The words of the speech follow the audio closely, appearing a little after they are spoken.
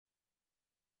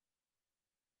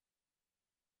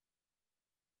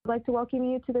like to welcome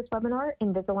you to this webinar,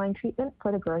 Invisalign Treatment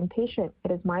for the Growing Patient.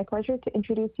 It is my pleasure to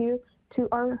introduce you to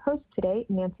our host today,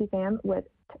 Nancy Pham with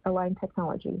Align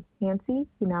Technology. Nancy,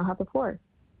 you now have the floor.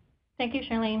 Thank you,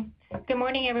 Charlene. Good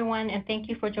morning, everyone, and thank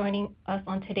you for joining us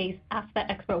on today's Ask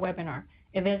the Expert webinar,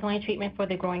 Invisalign Treatment for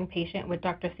the Growing Patient with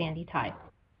Dr. Sandy Tai.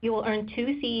 You will earn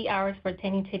 2 CE hours for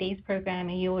attending today's program,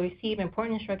 and you will receive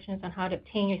important instructions on how to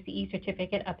obtain your CE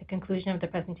certificate at the conclusion of the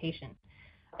presentation.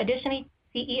 Additionally,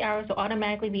 CE hours will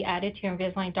automatically be added to your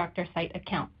Invisalign Doctor site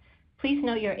account. Please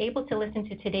note you're able to listen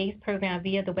to today's program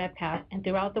via the webcast, and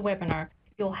throughout the webinar,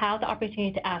 you'll have the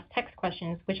opportunity to ask text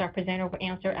questions, which our presenter will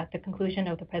answer at the conclusion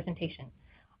of the presentation.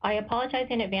 I apologize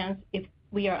in advance if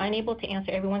we are unable to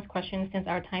answer everyone's questions since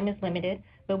our time is limited,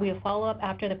 but we will follow up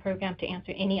after the program to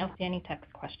answer any outstanding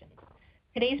text questions.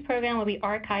 Today's program will be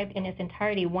archived in its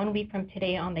entirety 1 week from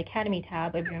today on the Academy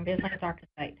tab of your Invisalign Doctor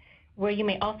site, where you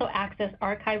may also access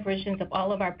archived versions of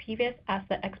all of our previous Ask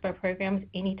the Expert programs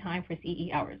anytime for CE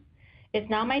hours. It's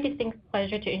now my distinct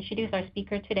pleasure to introduce our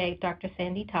speaker today, Dr.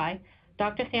 Sandy Tai.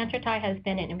 Dr. Sandra Tai has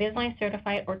been an Invisalign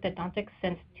certified orthodontist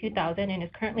since 2000 and is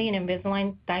currently an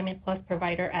Invisalign Diamond Plus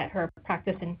provider at her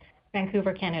practice in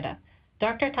Vancouver, Canada.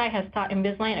 Dr. Tai has taught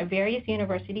Invisalign at various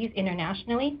universities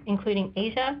internationally, including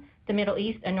Asia, the Middle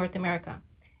East, and North America.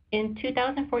 In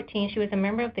 2014, she was a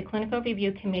member of the Clinical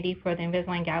Review Committee for the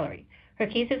Invisalign Gallery. Her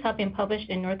cases have been published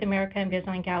in North America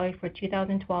Invisalign Gallery for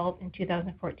 2012 and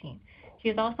 2014. She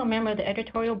is also a member of the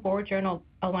editorial board journal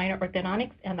Aligner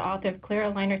Orthodontics and the author of Clear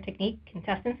Aligner Technique,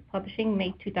 Quintessence, publishing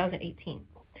May 2018.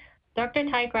 Dr.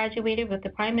 Tai graduated with the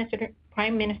Prime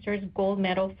Minister's Gold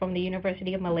Medal from the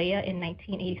University of Malaya in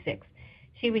 1986.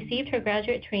 She received her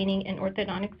graduate training in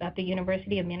orthodontics at the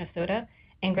University of Minnesota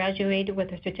and graduated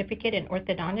with a certificate in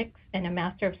orthodontics and a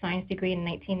Master of Science degree in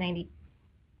 1990.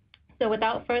 So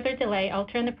without further delay, I'll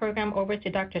turn the program over to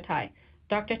Dr. Tai.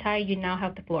 Dr. Tai, you now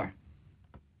have the floor.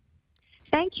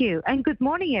 Thank you, and good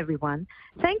morning, everyone.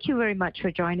 Thank you very much for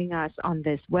joining us on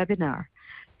this webinar.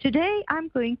 Today, I'm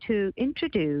going to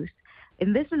introduce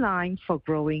Invisalign for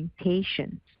Growing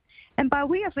Patients. And by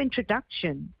way of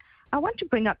introduction, I want to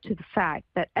bring up to the fact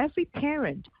that every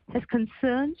parent has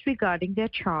concerns regarding their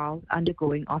child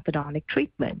undergoing orthodontic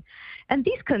treatment. And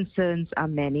these concerns are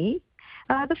many.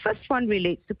 The first one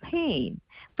relates to pain.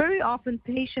 Very often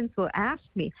patients will ask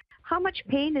me, how much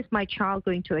pain is my child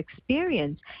going to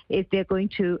experience if they're going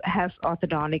to have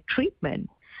orthodontic treatment?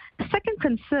 The second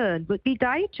concern would be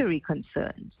dietary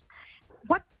concerns.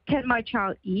 What can my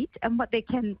child eat and what they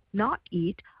cannot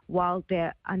eat while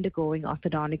they're undergoing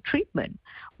orthodontic treatment?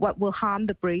 What will harm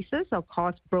the braces or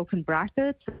cause broken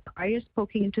brackets or wires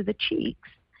poking into the cheeks?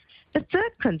 The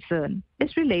third concern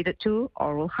is related to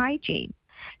oral hygiene.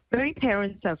 Many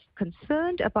parents are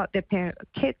concerned about their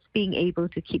kids being able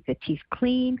to keep their teeth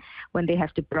clean when they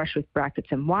have to brush with brackets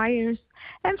and wires.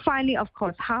 And finally, of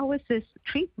course, how is this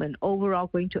treatment overall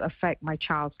going to affect my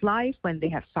child's life when they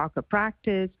have soccer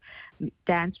practice,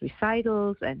 dance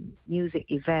recitals, and music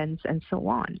events, and so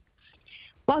on?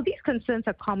 While these concerns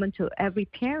are common to every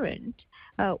parent,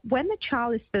 when the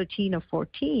child is 13 or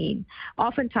 14,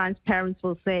 oftentimes parents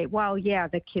will say, well, yeah,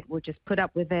 the kid will just put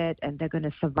up with it and they're going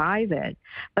to survive it.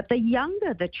 But the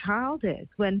younger the child is,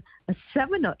 when a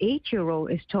 7 or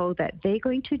 8-year-old is told that they're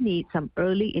going to need some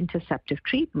early interceptive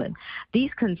treatment,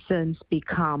 these concerns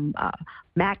become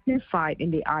magnified in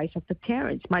the eyes of the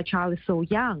parents. My child is so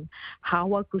young.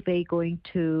 How are they going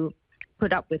to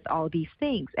put up with all these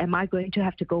things? Am I going to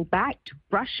have to go back to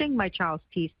brushing my child's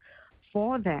teeth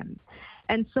for them?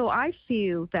 And so I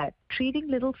feel that treating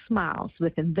little smiles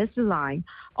with Invisalign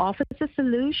offers a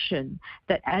solution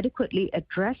that adequately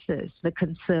addresses the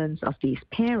concerns of these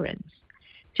parents.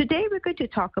 Today we're going to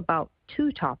talk about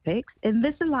 2 topics: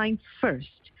 Invisalign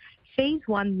First, Phase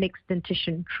 1 mixed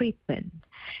dentition treatment.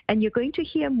 And you're going to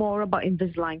hear more about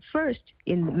Invisalign First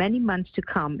in many months to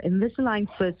come. Invisalign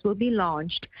First will be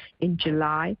launched in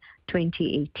July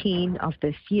 2018 of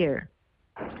this year.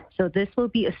 So this will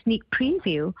be a sneak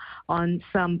preview on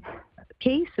some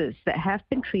cases that have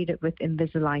been treated with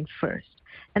Invisalign First.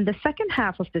 And the second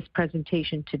half of this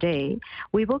presentation today,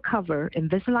 we will cover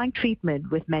Invisalign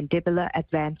treatment with mandibular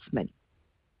advancement.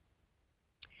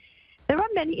 There are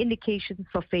many indications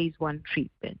for Phase 1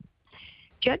 treatment.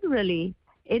 Generally,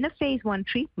 in a Phase 1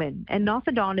 treatment, an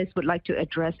orthodontist would like to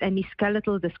address any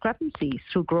skeletal discrepancies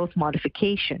through growth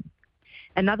modification.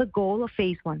 Another goal of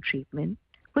Phase 1 treatment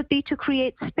would be to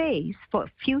create space for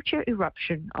future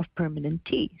eruption of permanent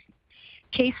teeth.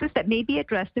 Cases that may be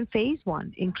addressed in Phase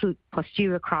 1 include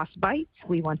posterior crossbites.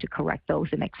 We want to correct those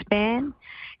and expand.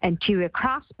 Anterior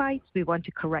crossbites, we want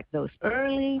to correct those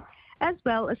early. as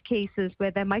well as cases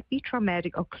where there might be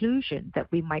traumatic occlusion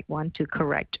that we might want to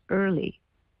correct early.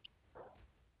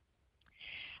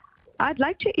 I'd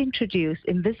like to introduce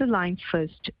Invisalign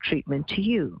First treatment to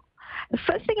you. The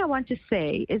first thing I want to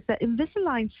say is that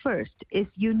Invisalign First is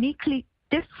uniquely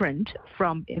different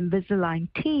from Invisalign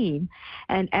Teen,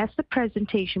 and as the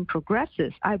presentation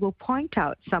progresses, I will point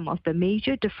out some of the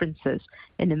major differences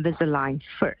in Invisalign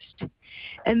First.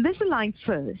 Invisalign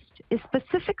First is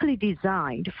specifically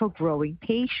designed for growing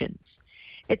patients.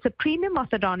 It's a premium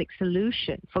orthodontic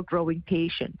solution for growing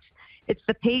patients. It's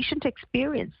the patient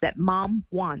experience that mom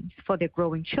wants for their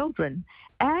growing children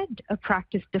and a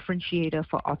practice differentiator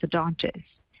for orthodontists.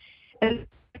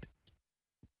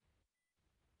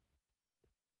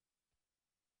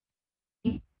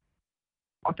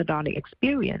 Orthodontic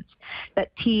experience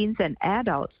that teens and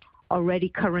adults already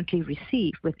currently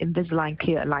receive with Invisalign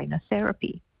clear aligner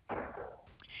therapy.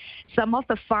 Some of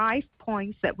the 5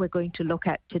 points that we're going to look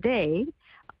at today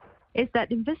is that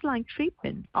Invisalign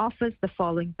treatment offers the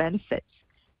following benefits: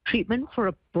 treatment for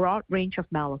a broad range of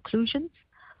malocclusions,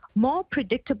 more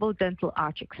predictable dental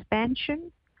arch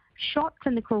expansion, short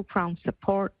clinical crown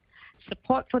support,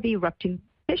 support for the erupting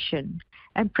vision,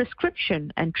 and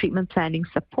prescription and treatment planning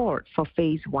support for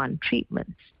phase 1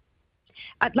 treatments.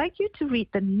 I'd like you to read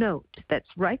the note that's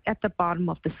right at the bottom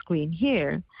of the screen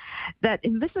here, that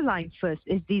Invisalign First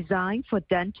is designed for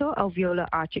dental alveolar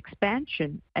arch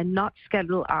expansion and not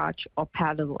skeletal arch or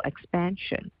palatal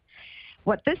expansion.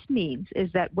 What this means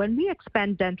is that when we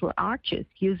expand dental arches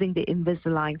using the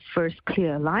Invisalign First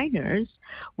clear aligners,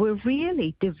 we're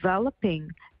really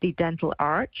developing the dental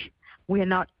arch. We're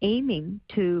not aiming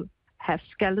to have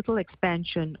skeletal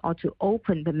expansion or to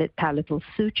open the mid-palatal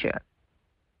suture.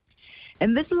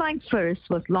 Invisalign First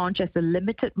was launched as a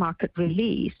limited market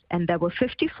release, and there were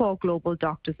 54 global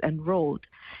doctors enrolled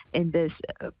in this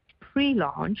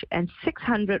pre-launch and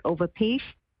 600 over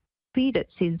patients treated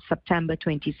since September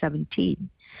 2017.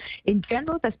 In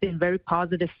general, there's been very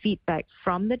positive feedback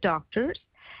from the doctors,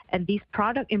 and these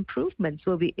product improvements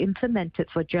will be implemented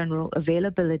for general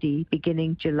availability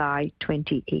beginning July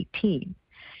 2018.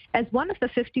 As one of the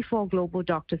 54 global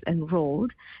doctors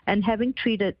enrolled and having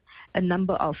treated a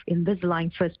number of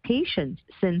Invisalign First patients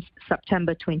since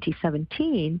September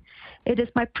 2017, it is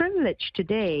my privilege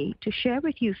today to share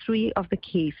with you 3 of the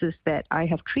cases that I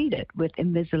have treated with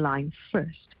Invisalign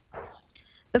First.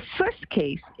 The first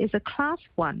case is a class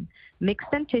 1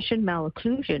 mixed dentition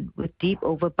malocclusion with deep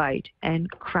overbite and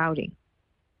crowding.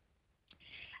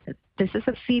 This is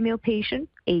a female patient,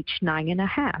 age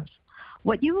 9.5.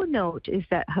 What you will note is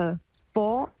that her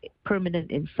 4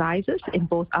 permanent incisors in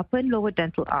both upper and lower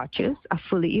dental arches are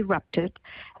fully erupted,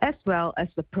 as well as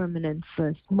the permanent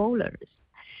first molars.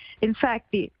 In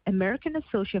fact, the American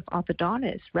Association of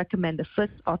Orthodontists recommend the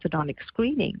first orthodontic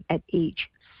screening at age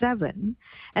 7,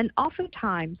 and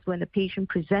oftentimes when a patient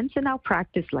presents in our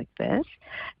practice like this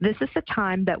is the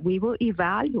time that we will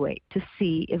evaluate to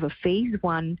see if a phase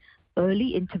 1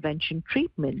 early intervention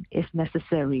treatment is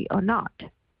necessary or not.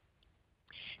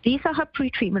 These are her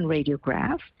pre-treatment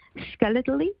radiographs.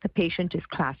 Skeletally, the patient is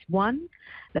class 1.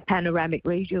 The panoramic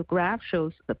radiograph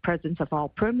shows the presence of all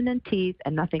permanent teeth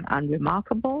and nothing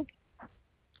unremarkable.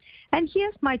 And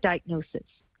here's my diagnosis.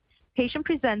 Patient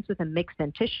presents with a mixed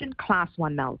dentition, class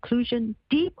 1 malocclusion,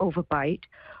 deep overbite.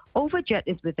 Overjet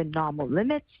is within normal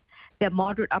limits. There are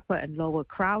moderate upper and lower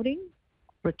crowding,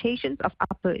 rotations of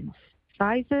upper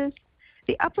incisors.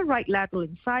 The upper right lateral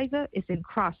incisor is in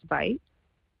crossbite,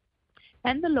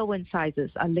 and the lower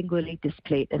incisors are lingually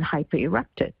displayed and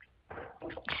hyper-erupted.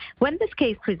 When this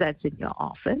case presents in your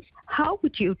office, how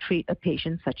would you treat a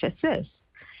patient such as this?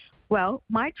 Well,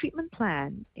 my treatment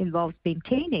plan involves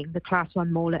maintaining the class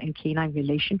 1 molar and canine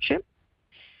relationship,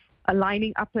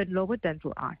 aligning upper and lower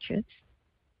dental arches,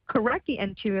 correct the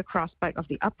anterior crossbite of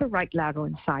the upper right lateral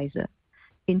incisor,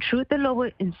 intrude the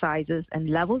lower incisors and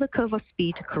level the curve of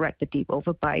speed to correct the deep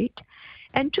overbite,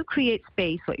 and to create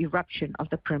space for eruption of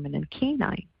the permanent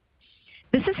canine.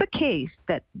 This is a case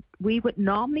that we would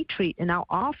normally treat in our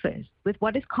office with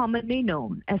what is commonly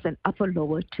known as an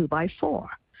upper-lower 2x4,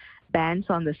 bands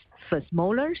on the first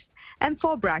molars and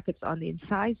 4 brackets on the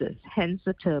incisors, hence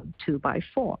the term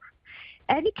 2x4.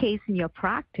 Any case in your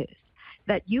practice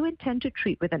that you intend to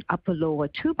treat with an upper-lower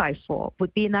 2x4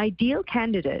 would be an ideal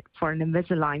candidate for an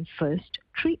Invisalign First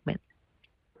treatment.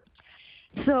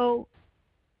 So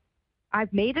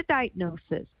I've made a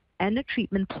diagnosis and a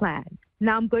treatment plan.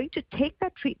 Now I'm going to take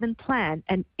that treatment plan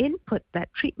and input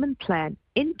that treatment plan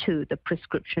into the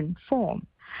prescription form.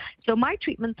 So my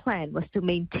treatment plan was to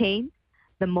maintain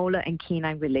the molar and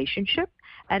canine relationship,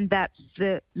 and that's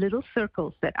the little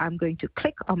circles that I'm going to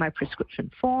click on my prescription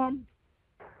form.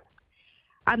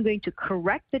 I'm going to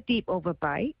correct the deep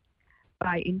overbite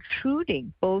by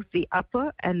intruding both the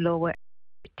upper and lower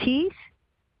teeth.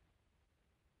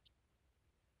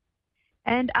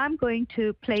 And I'm going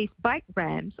to place bite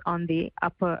ramps on the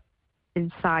upper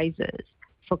incisors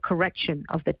for correction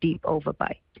of the deep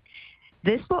overbite.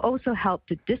 This will also help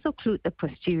to disocclude the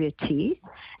posterior teeth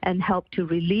and help to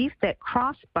relieve that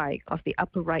crossbite of the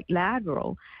upper right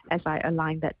lateral as I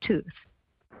align that tooth.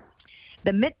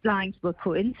 The midlines were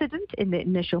coincident in the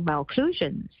initial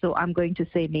malocclusion, so I'm going to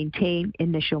say maintain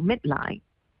initial midline.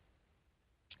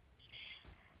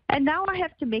 And now I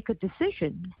have to make a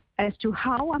decision as to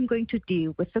how I'm going to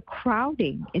deal with the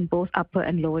crowding in both upper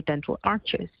and lower dental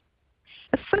arches.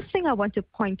 The first thing I want to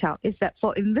point out is that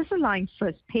for Invisalign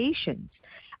First patients,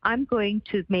 I'm going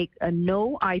to make a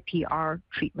no IPR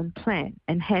treatment plan,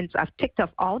 and hence I've ticked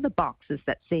off all the boxes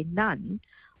that say none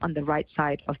on the right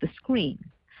side of the screen.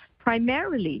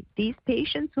 Primarily, these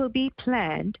patients will be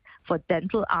planned for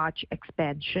dental arch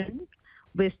expansion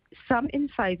with some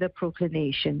incisor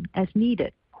proclination as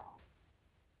needed.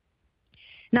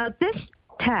 Now, this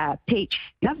tab, page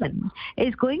 11,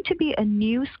 is going to be a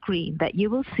new screen that you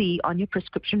will see on your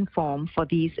prescription form for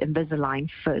these Invisalign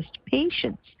First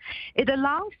patients. It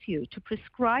allows you to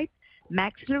prescribe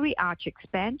maxillary arch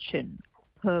expansion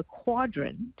per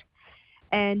quadrant.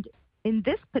 And in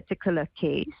this particular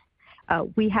case,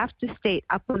 we have to state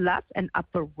upper left and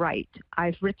upper right.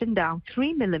 I've written down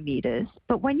 3 millimeters,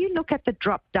 but when you look at the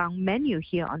drop-down menu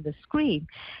here on the screen,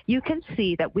 you can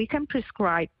see that we can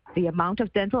prescribe the amount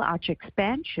of dental arch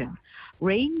expansion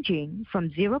ranging from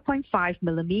 0.5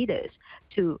 millimeters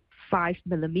to 5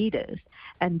 millimeters,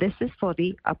 and this is for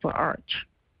the upper arch.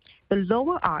 The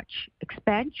lower arch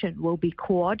expansion will be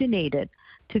coordinated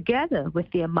together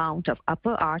with the amount of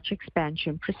upper arch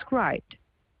expansion prescribed.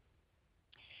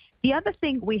 The other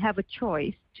thing, we have a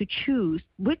choice to choose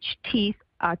which teeth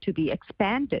are to be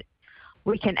expanded.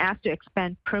 We can ask to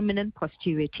expand permanent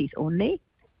posterior teeth only,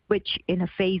 which in a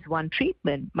phase 1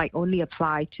 treatment might only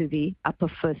apply to the upper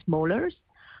first molars.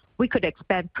 We could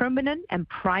expand permanent and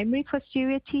primary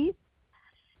posterior teeth.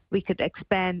 We could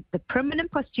expand the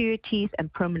permanent posterior teeth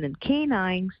and permanent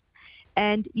canines.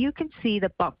 And you can see the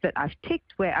box that I've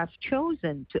ticked where I've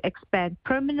chosen to expand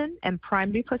permanent and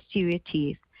primary posterior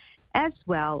teeth as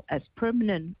well as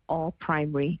permanent or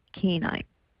primary canine.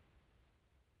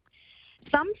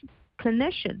 Some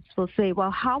clinicians will say,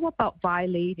 well, how about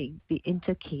violating the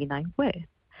intercanine width?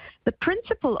 The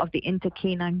principle of the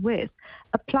intercanine width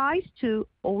applies to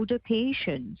older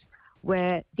patients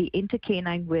where the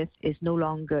intercanine width is no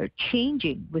longer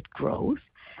changing with growth,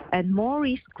 and more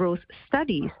recent growth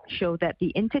studies show that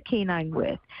the intercanine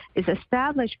width is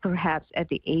established perhaps at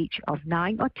the age of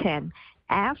 9 or 10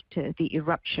 after the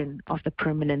eruption of the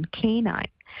permanent canine.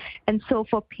 And so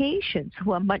for patients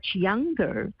who are much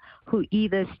younger, who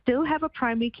either still have a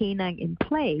primary canine in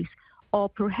place or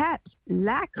perhaps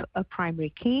lack a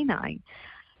primary canine,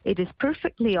 it is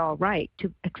perfectly all right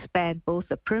to expand both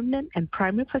the permanent and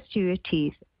primary posterior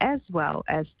teeth as well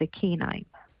as the canine.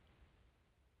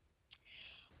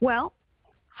 Well,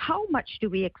 how much do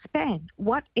we expand?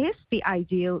 What is the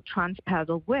ideal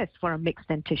transpalatal width for a mixed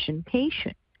dentition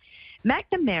patient?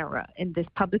 McNamara, in this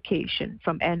publication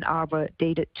from Ann Arbor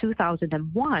dated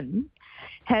 2001,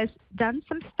 has done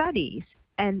some studies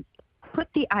and put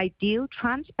the ideal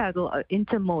transpalatal or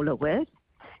intermolar width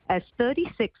as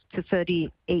 36 to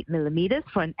 38 millimeters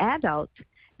for an adult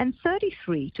and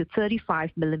 33 to 35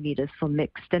 millimeters for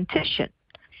mixed dentition.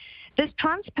 This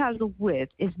transpalatal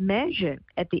width is measured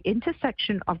at the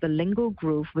intersection of the lingual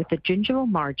groove with the gingival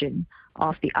margin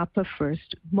of the upper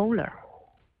first molar.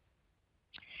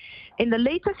 In the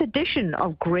latest edition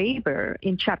of Graeber,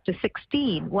 in Chapter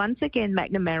 16, once again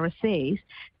McNamara says,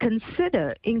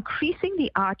 consider increasing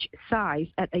the arch size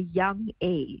at a young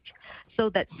age so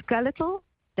that skeletal,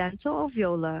 dental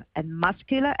alveolar, and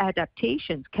muscular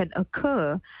adaptations can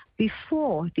occur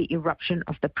before the eruption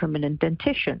of the permanent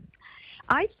dentition.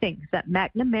 I think that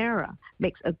McNamara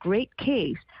makes a great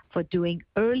case for doing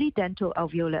early dental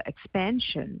alveolar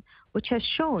expansion, which has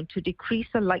shown to decrease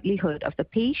the likelihood of the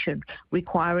patient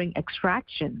requiring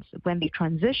extractions when they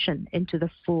transition into the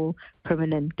full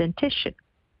permanent dentition.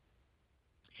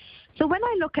 So when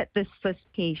I look at this first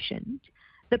patient,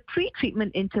 the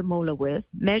pre-treatment intermolar width,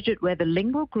 measured where the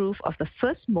lingual groove of the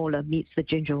first molar meets the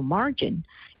gingival margin,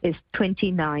 is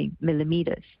 29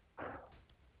 millimeters.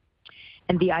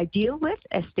 And the ideal width,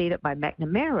 as stated by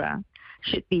McNamara,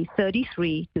 should be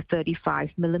 33 to 35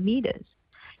 millimeters.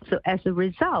 So as a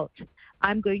result,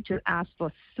 I'm going to ask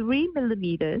for 3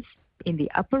 millimeters in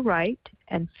the upper right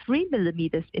and 3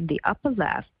 millimeters in the upper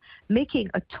left, making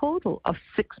a total of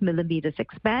 6 millimeters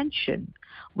expansion,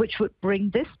 which would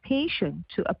bring this patient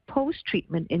to a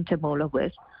post-treatment intermolar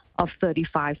width of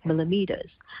 35 millimeters.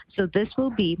 So this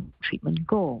will be treatment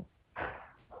goal.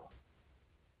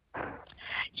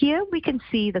 Here we can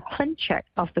see the ClinCheck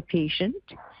of the patient,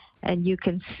 and you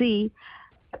can see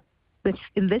with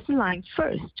Invisalign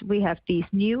First, we have these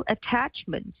new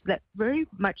attachments that very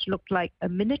much look like a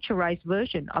miniaturized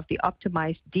version of the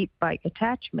optimized deep bite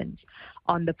attachments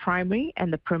on the primary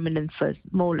and the permanent first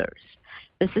molars.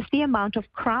 This is the amount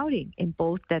of crowding in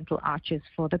both dental arches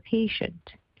for the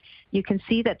patient. You can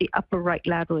see that the upper right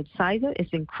lateral incisor is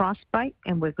in crossbite,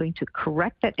 and we're going to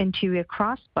correct that anterior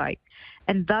crossbite,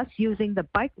 and thus using the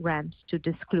bite ramps to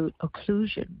disclude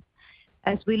occlusion.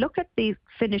 As we look at the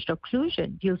finished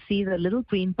occlusion, you'll see the little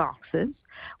green boxes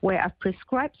where I've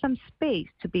prescribed some space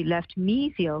to be left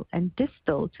mesial and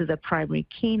distal to the primary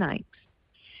canines.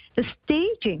 The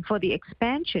staging for the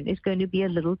expansion is going to be a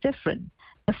little different.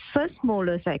 The first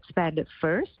molars are expanded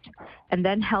first and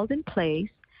then held in place,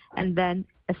 and then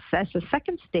as a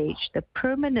second stage, the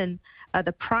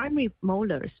primary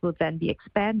molars will then be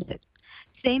expanded.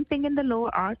 Same thing in the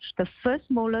lower arch. The first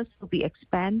molars will be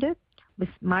expanded with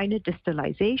minor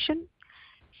distalization,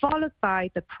 followed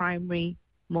by the primary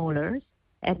molars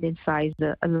and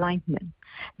incisor alignment.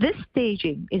 This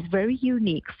staging is very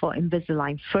unique for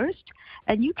Invisalign First,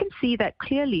 and you can see that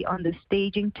clearly on the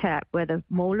staging tab where the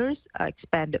molars are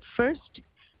expanded first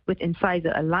with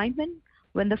incisor alignment.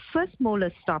 When the first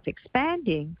molars stop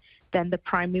expanding, then the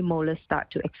primary molars start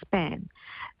to expand.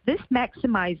 This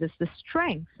maximizes the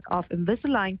strength of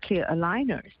Invisalign clear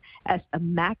aligners as a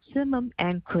maximum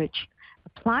anchorage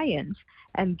appliance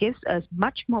and gives us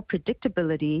much more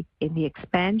predictability in the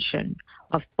expansion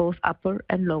of both upper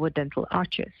and lower dental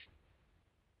arches.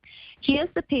 Here's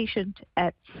the patient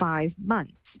at 5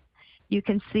 months. You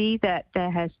can see that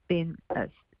there has been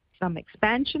some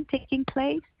expansion taking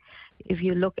place. If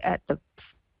you look at the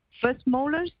first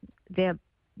molars, they're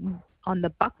on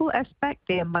the buccal aspect,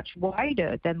 they are much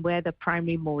wider than where the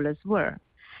primary molars were.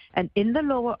 And in the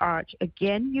lower arch,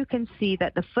 again, you can see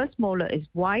that the first molar is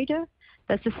wider.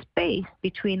 There's a space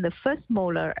between the first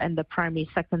molar and the primary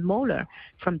second molar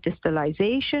from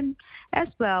distalization, as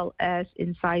well as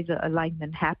incisor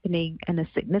alignment happening and a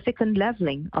significant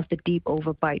leveling of the deep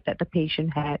overbite that the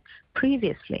patient had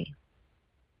previously.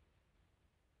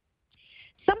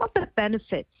 Some of the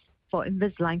benefits for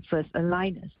Invisalign First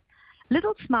aligners.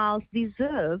 Little smiles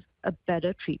deserve a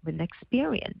better treatment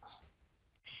experience.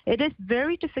 It is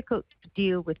very difficult to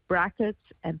deal with brackets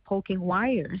and poking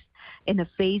wires in a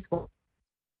phase one.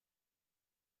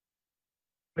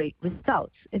 Great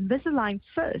results. Invisalign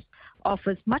First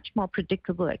offers much more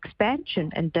predictable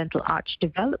expansion and dental arch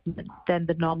development than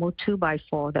the normal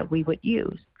 2x4 that we would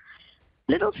use.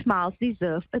 Little smiles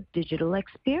deserve a digital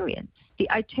experience. The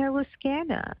iTero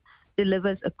scanner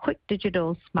delivers a quick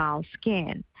digital smile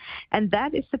scan, and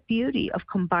that is the beauty of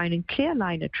combining clear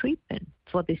aligner treatment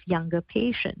for these younger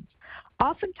patients.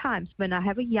 Oftentimes, when I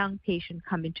have a young patient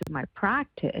come into my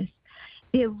practice,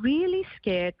 they're really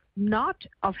scared not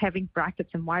of having brackets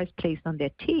and wires placed on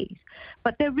their teeth,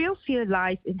 but their real fear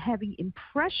lies in having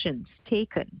impressions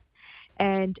taken.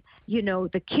 And, you know,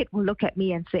 the kid will look at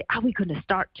me and say, are we going to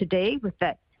start today, with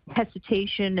that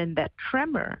hesitation and that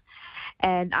tremor?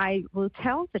 And I will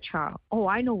tell the child, oh,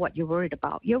 I know what you're worried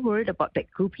about. You're worried about that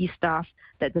goopy stuff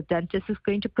that the dentist is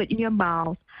going to put in your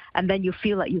mouth, and then you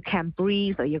feel like you can't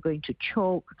breathe or you're going to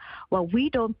choke. Well, we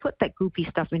don't put that goopy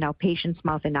stuff in our patient's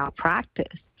mouth in our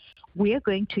practice. We are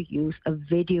going to use a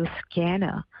video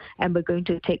scanner, and we're going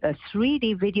to take a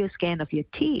 3D video scan of your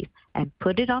teeth and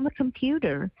put it on the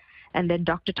computer, and then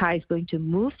Dr. Tai is going to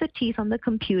move the teeth on the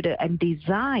computer and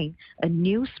design a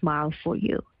new smile for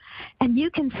you. And you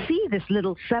can see this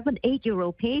little 7,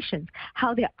 8-year-old patient,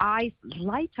 how their eyes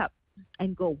light up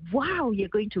and go, wow, you're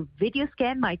going to video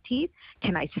scan my teeth?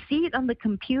 Can I see it on the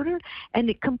computer? And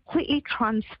it completely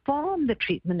transformed the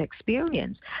treatment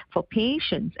experience for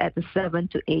patients at the 7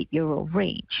 to 8-year-old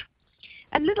range.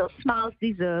 And little smiles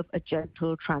deserve a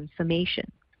gentle transformation.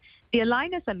 The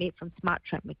aligners are made from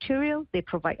SmartTrack material. They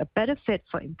provide a better fit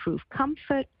for improved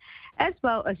comfort, as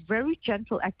well as very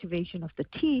gentle activation of the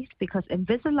teeth, because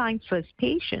Invisalign First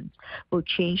patients will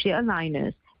change their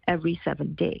aligners every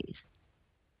 7 days.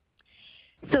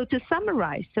 So to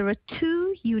summarize, there are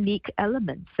 2 unique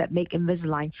elements that make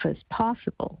Invisalign First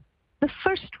possible. The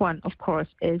first one, of course,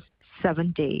 is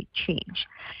 7-day change.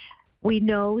 We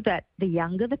know that the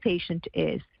younger the patient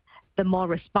is, the more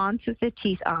responsive the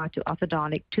teeth are to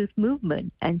orthodontic tooth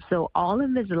movement, and so all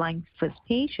Invisalign First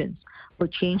patients will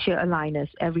change their aligners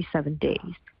every 7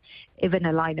 days. If an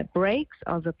aligner breaks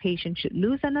or the patient should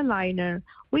lose an aligner,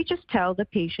 we just tell the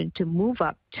patient to move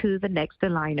up to the next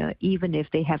aligner, even if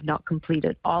they have not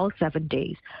completed all 7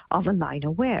 days of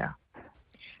aligner wear.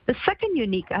 The second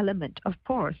unique element, of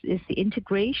course, is the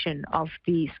integration of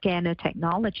the scanner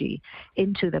technology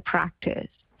into the practice.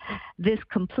 This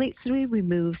completely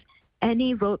removes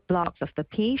any roadblocks of the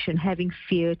patient having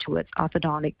fear towards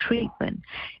orthodontic treatment.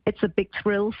 It's a big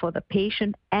thrill for the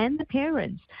patient and the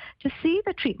parents to see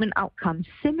the treatment outcomes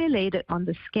simulated on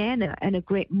the scanner, and a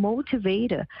great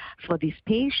motivator for these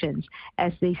patients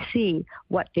as they see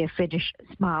what their finished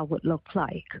smile would look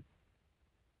like.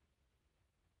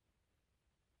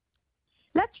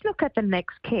 Let's look at the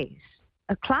next case,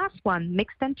 a Class 1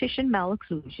 mixed dentition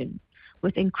malocclusion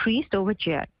with increased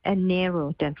overjet and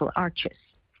narrow dental arches.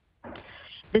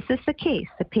 This is the case.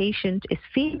 The patient is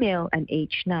female and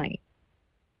age 9.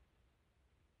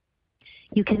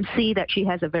 You can see that she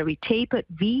has a very tapered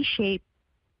V-shaped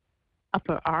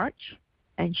upper arch,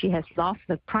 and she has lost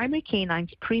the primary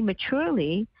canines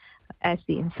prematurely as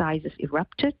the incisors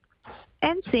erupted,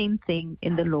 and same thing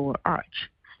in the lower arch.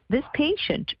 This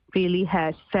patient really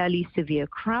has fairly severe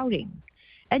crowding,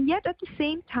 and yet at the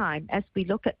same time, as we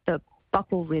look at the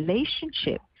buccal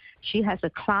relationship, she has a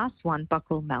Class 1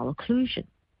 buccal malocclusion.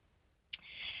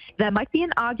 There might be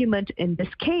an argument in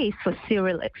this case for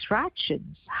serial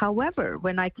extractions. However,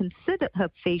 when I considered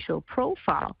her facial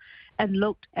profile and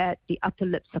looked at the upper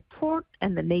lip support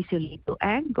and the nasolabial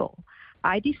angle,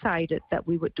 I decided that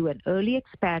we would do an early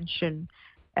expansion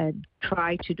and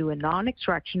try to do a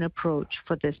non-extraction approach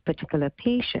for this particular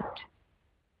patient.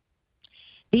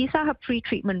 These are her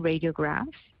pre-treatment radiographs.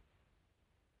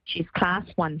 She's Class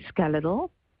 1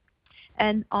 skeletal.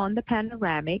 And on the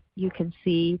panoramic, you can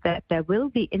see that there will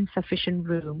be insufficient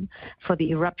room for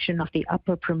the eruption of the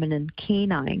upper permanent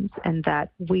canines, and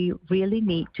that we really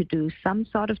need to do some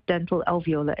sort of dental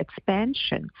alveolar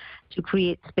expansion to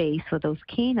create space for those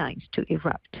canines to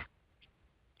erupt.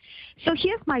 So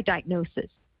here's my diagnosis.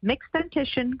 Mixed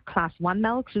dentition, Class 1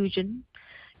 malocclusion,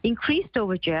 increased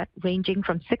overjet ranging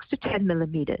from 6 to 10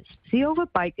 millimeters. The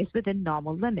overbite is within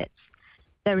normal limits.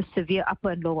 There is severe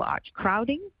upper and lower arch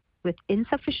crowding with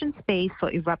insufficient space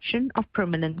for eruption of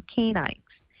permanent canines.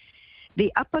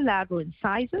 The upper lateral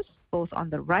incisors, both on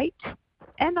the right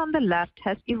and on the left,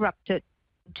 has erupted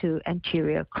to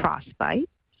anterior crossbite,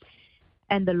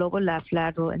 and the lower left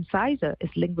lateral incisor is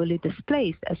lingually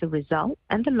displaced as a result,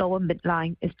 and the lower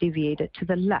midline is deviated to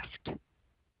the left.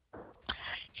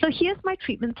 So here's my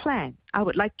treatment plan. I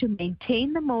would like to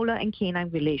maintain the molar and canine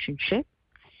relationship.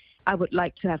 I would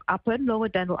like to have upper and lower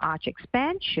dental arch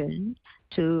expansion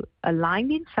to align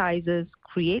the incisors,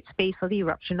 create space for the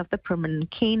eruption of the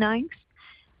permanent canines.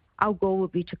 Our goal will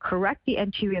be to correct the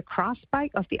anterior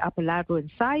crossbite of the upper lateral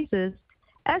incisors,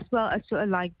 as well as to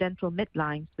align dental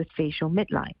midlines with facial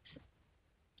midlines.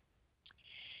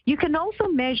 You can also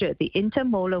measure the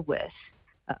intermolar width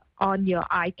on your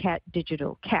iCAD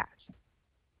digital CAD.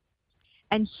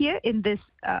 And here in this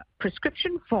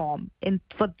prescription form,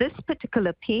 for this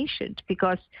particular patient,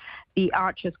 because the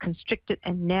arch was constricted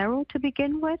and narrow to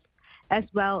begin with, as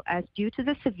well as due to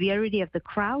the severity of the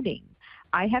crowding,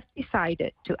 I have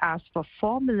decided to ask for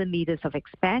 4 millimeters of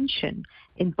expansion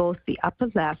in both the upper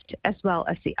left as well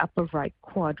as the upper right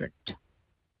quadrant.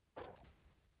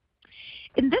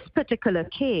 In this particular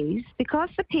case, because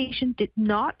the patient did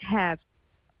not have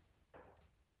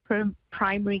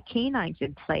primary canines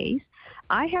in place,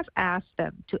 I have asked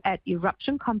them to add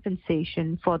eruption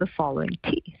compensation for the following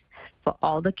teeth, for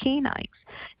all the canines.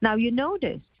 Now you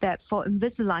notice that for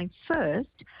Invisalign First,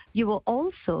 you will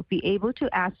also be able to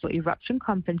ask for eruption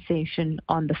compensation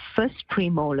on the first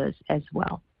premolars as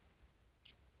well.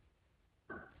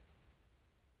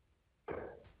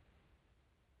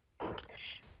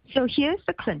 So here's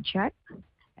the ClinCheck,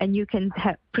 and you can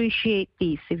appreciate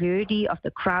the severity of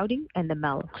the crowding and the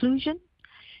malocclusion.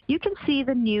 You can see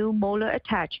the new molar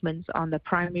attachments on the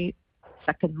primary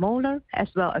second molar as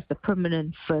well as the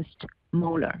permanent first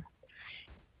molar.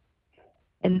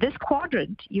 In this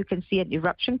quadrant, you can see an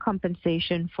eruption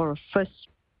compensation for a first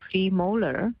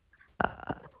premolar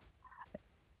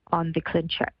on the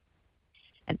ClinCheck.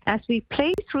 And as we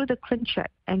play through the ClinCheck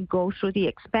and go through the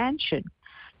expansion,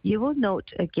 you will note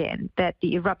again that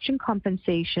the eruption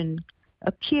compensation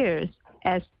appears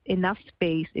as enough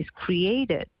space is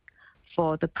created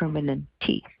for the permanent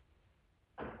teeth.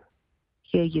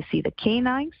 Here you see the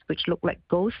canines, which look like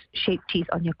ghost-shaped teeth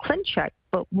on your ClinCheck,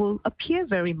 but will appear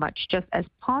very much just as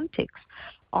Pontics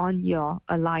on your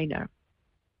aligner.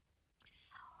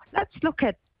 Let's look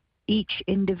at each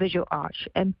individual arch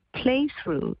and play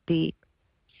through the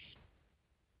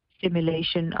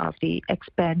simulation of the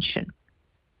expansion.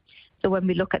 So when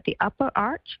we look at the upper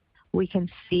arch, we can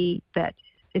see that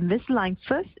Invisalign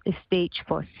First is staged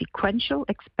for sequential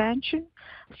expansion.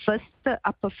 First, the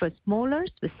upper first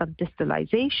molars with some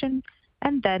distalization,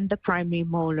 and then the primary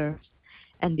molars,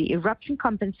 and the eruption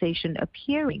compensation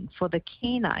appearing for the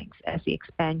canines as the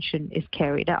expansion is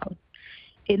carried out.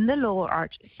 In the lower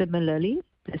arch, similarly,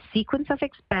 the sequence of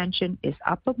expansion is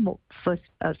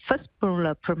first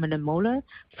molar, permanent molar,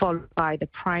 followed by the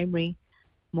primary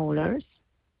molars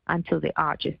until the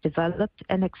arch is developed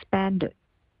and expanded.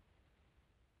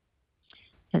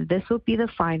 And this will be the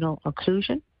final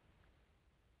occlusion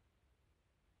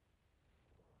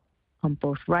on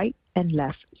both right and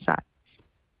left sides.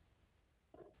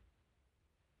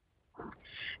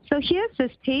 So here's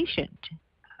this patient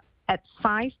at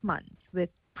 5 months with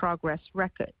progress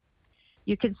record.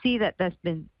 You can see that there's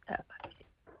been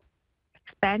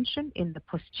expansion in the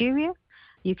posterior.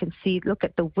 You can see, look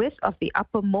at the width of the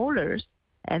upper molars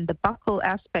and the buccal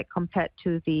aspect compared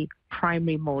to the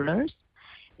primary molars.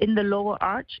 In the lower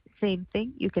arch, same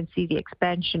thing. You can see the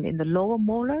expansion in the lower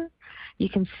molar. You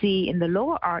can see in the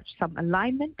lower arch some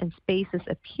alignment and spaces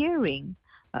appearing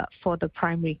for the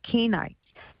primary canines.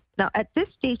 Now, at this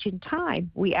stage in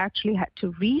time, we actually had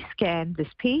to rescan this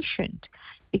patient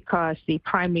because the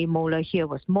primary molar here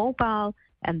was mobile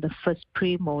and the first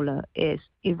premolar is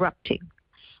erupting.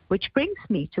 Which brings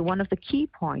me to one of the key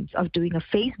points of doing a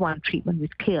phase 1 treatment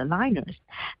with clear aligners,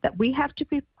 that we have to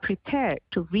be prepared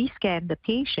to rescan the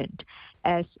patient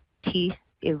as teeth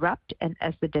erupt and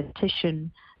as the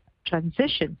dentition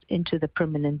transitions into the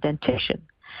permanent dentition.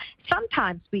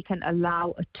 Sometimes we can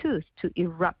allow a tooth to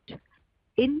erupt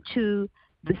into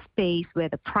the space where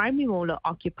the primary molar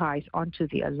occupies onto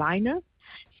the aligner.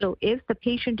 So if the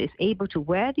patient is able to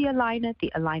wear the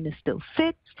aligner still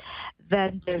fits,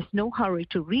 then there's no hurry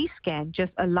to rescan.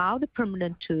 Just allow the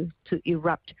permanent tooth to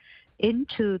erupt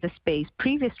into the space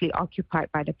previously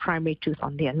occupied by the primary tooth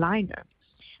on the aligner.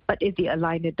 But if the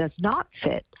aligner does not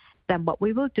fit, then what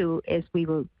we will do is we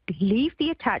will leave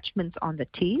the attachments on the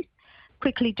teeth,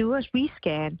 quickly do a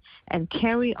rescan, and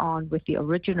carry on with the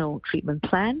original treatment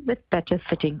plan with better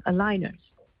fitting aligners.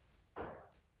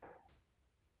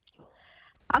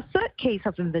 Our third case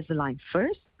of Invisalign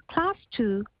First, Class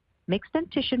 2 mixed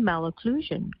dentition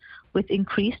malocclusion with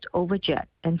increased overjet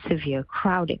and severe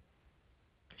crowding.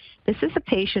 This is a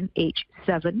patient age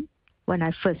 7 when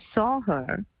I first saw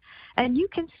her, and you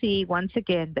can see once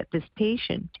again that this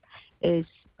patient is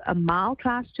a mild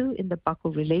Class 2 in the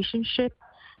buccal relationship.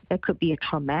 There could be a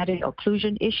traumatic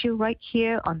occlusion issue right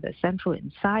here on the central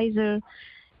incisor.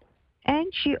 And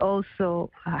she also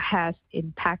has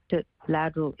impacted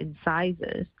lateral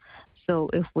incisors. So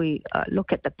if we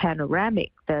look at the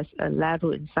panoramic, there's a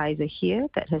lateral incisor here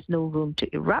that has no room to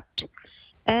erupt,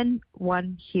 and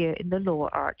one here in the lower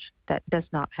arch that does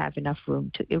not have enough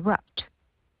room to erupt.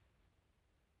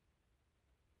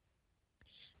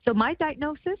 So my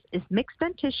diagnosis is mixed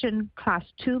dentition Class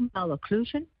 2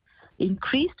 malocclusion,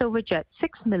 increased overjet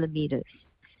 6 millimeters.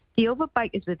 The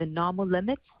overbite is within normal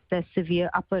limits. There's severe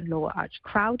upper and lower arch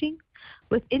crowding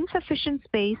with insufficient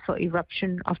space for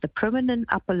eruption of the permanent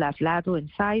upper left lateral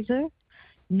incisor,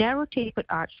 narrow tapered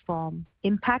arch form,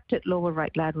 impacted lower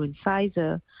right lateral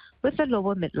incisor with the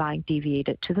lower midline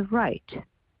deviated to the right.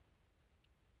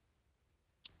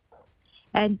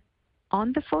 And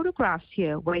on the photographs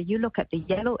here, where you look at the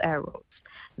yellow arrows,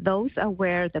 those are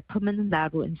where the permanent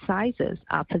lateral incisors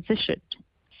are positioned.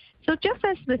 So just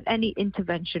as with any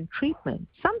intervention treatment,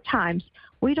 sometimes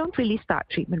we don't really start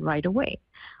treatment right away.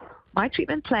 My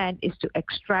treatment plan is to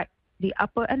extract the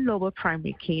upper and lower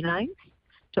primary canines,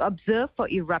 to observe for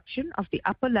eruption of the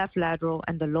upper left lateral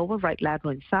and the lower right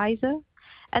lateral incisor,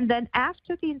 and then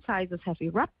after the incisors have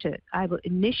erupted, I will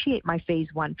initiate my phase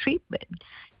 1 treatment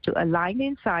to align the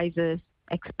incisors,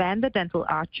 expand the dental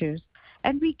arches,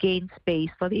 and regain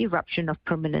space for the eruption of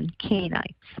permanent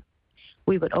canines.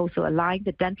 We would also align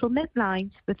the dental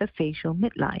midlines with the facial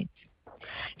midlines.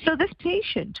 So this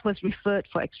patient was referred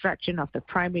for extraction of the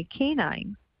primary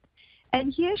canine,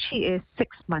 and here she is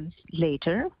 6 months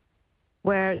later,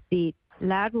 where the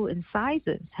lateral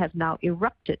incisors have now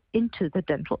erupted into the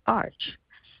dental arch.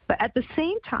 But at the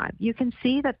same time, you can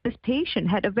see that this patient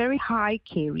had a very high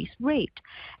caries rate,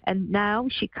 and now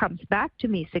she comes back to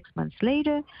me 6 months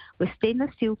later with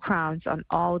stainless steel crowns on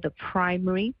all the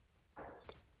primary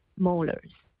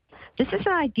molars. This is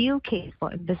an ideal case for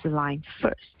Invisalign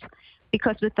First,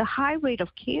 because with the high rate of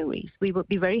caries, we would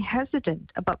be very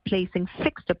hesitant about placing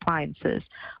fixed appliances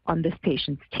on this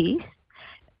patient's teeth.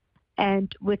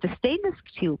 And with the stainless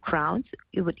steel crowns,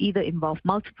 it would either involve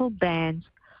multiple bands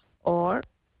or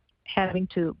having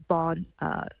to bond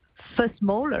first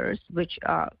molars, which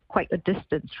are quite a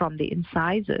distance from the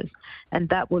incisors, and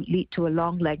that would lead to a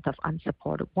long length of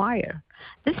unsupported wire.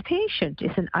 This patient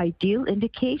is an ideal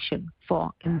indication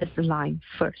for Invisalign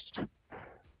First.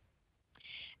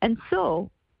 And so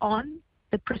on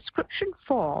the prescription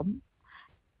form,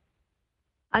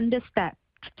 under step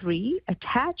 3,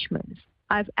 attachments,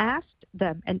 I've asked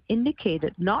them and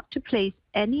indicated not to place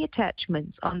any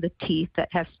attachments on the teeth that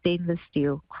have stainless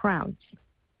steel crowns.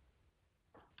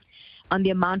 On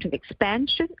the amount of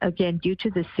expansion, again, due to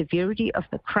the severity of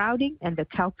the crowding and the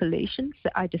calculations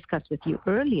that I discussed with you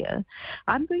earlier,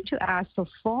 I'm going to ask for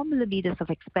 4 millimeters of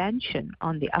expansion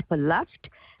on the upper left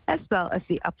as well as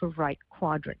the upper right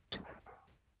quadrant.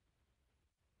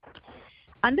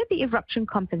 Under the eruption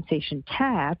compensation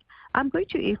tab, I'm going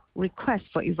to request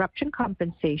for eruption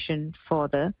compensation for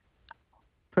the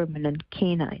permanent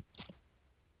canines.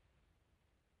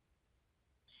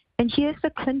 And here's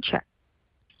the ClinCheck.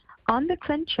 On the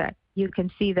ClinCheck, you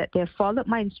can see that they followed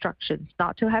my instructions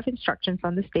not to have instructions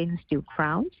on the stainless steel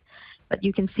crowns, but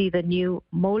you can see the new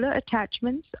molar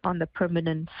attachments on the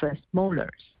permanent first molars.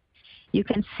 You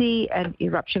can see an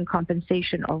eruption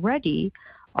compensation already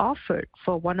offered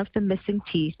for one of the missing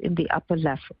teeth in the upper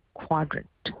left quadrant.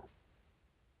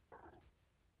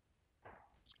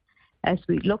 As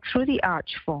we look through the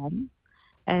arch form,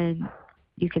 and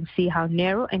you can see how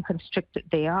narrow and constricted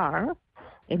they are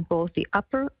in both the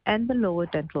upper and the lower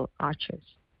dental arches.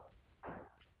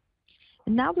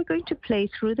 And now we're going to play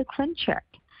through the ClinCheck,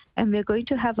 and we're going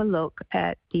to have a look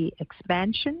at the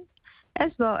expansion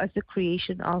as well as the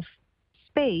creation of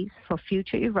space for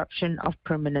future eruption of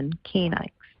permanent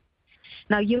canines.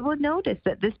 Now you will notice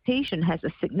that this patient has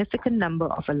a significant number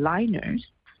of aligners,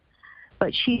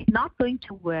 but she's not going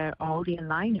to wear all the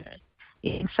aligners.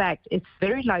 In fact, it's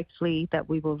very likely that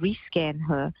we will rescan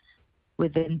her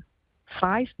within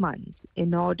 5 months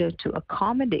in order to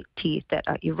accommodate teeth that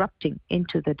are erupting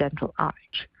into the dental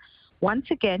arch. Once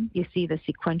again, you see the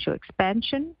sequential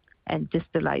expansion and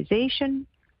distalization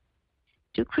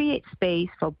to create space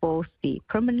for both the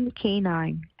permanent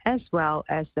canine as well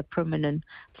as the permanent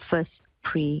first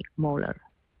premolar.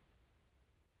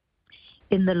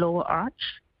 In the lower arch,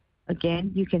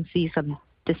 again, you can see some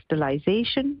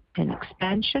distalization and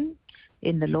expansion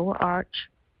in the lower arch.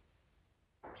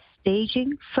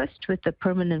 Staging first with the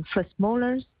permanent first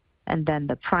molars and then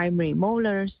the primary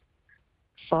molars,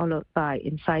 followed by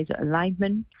incisor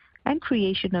alignment and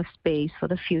creation of space for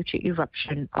the future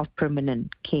eruption of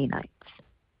permanent canines.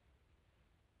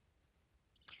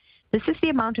 This is the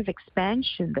amount of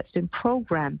expansion that's been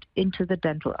programmed into the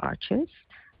dental arches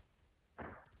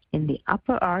in the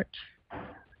upper arch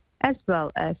as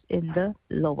well as in the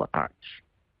lower arch.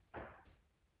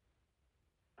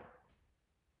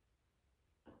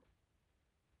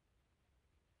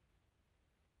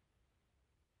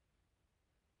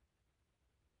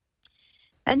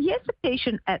 And here's the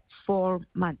patient at 4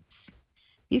 months.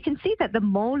 You can see that the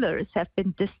molars have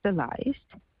been distalized,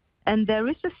 and there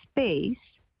is a space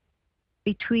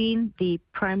between the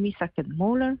primary second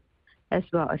molar as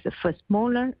well as the first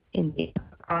molar in the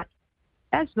upper arch,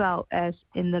 as well as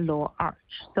in the lower arch.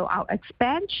 So our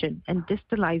expansion and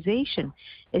distalization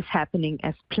is happening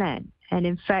as planned. And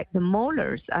in fact, the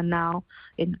molars are now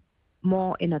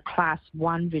more in a class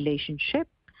 1 relationship.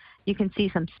 You can see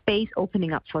some space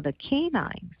opening up for the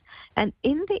canines. And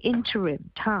in the interim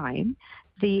time,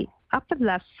 the upper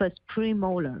left first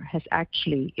premolar has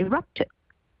actually erupted.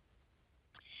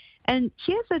 And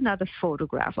here's another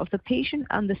photograph of the patient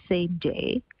on the same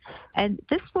day. And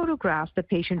this photograph, the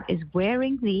patient is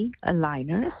wearing the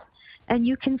aligners, and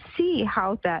you can see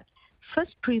how that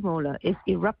first premolar is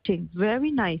erupting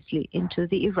very nicely into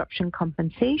the eruption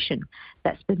compensation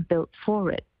that's been built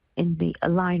for it in the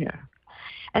aligner.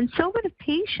 And so with a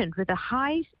patient with a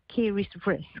high caries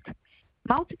risk,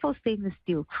 multiple stainless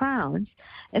steel crowns,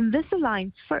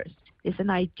 Invisalign First is an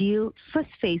ideal first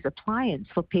phase appliance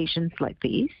for patients like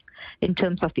these in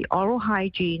terms of the oral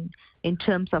hygiene, in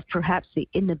terms of perhaps the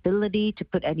inability to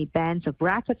put any bands or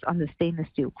brackets on the stainless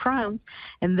steel crowns.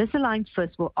 Invisalign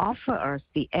First will offer us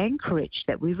the anchorage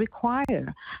that we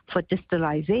require for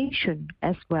distalization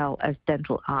as well as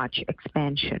dental arch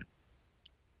expansion.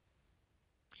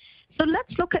 So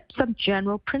let's look at some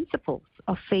general principles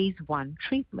of phase 1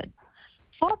 treatment.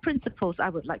 4 principles I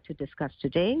would like to discuss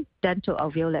today: dental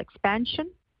alveolar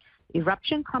expansion,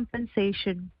 eruption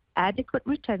compensation, adequate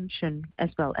retention, as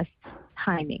well as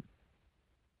timing.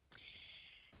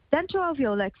 Dental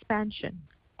alveolar expansion.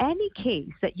 Any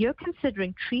case that you're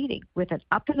considering treating with an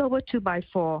upper lower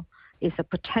 2x4 is a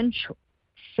potential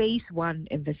phase 1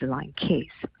 Invisalign case.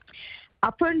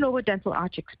 Upper and lower dental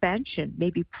arch expansion may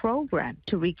be programmed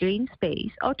to regain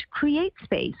space or to create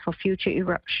space for future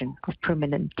eruption of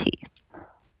permanent teeth.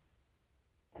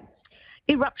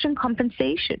 Eruption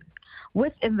compensation.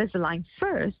 With Invisalign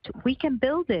First, we can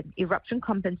build in eruption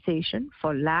compensation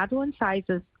for lateral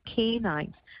incisors,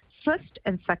 canines, first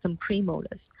and second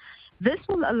premolars. This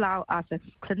will allow us as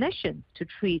clinicians to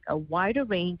treat a wider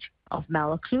range of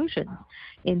malocclusions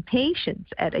in patients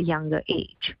at a younger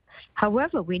age.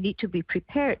 However, we need to be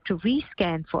prepared to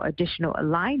rescan for additional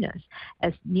aligners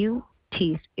as new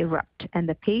teeth erupt and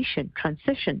the patient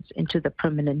transitions into the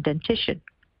permanent dentition.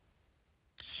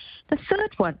 The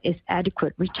third one is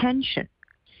adequate retention.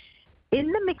 In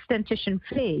the mixed dentition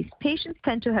phase, patients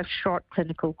tend to have short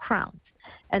clinical crowns,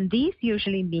 and these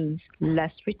usually means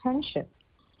less retention.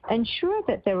 Ensure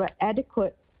that there are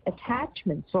adequate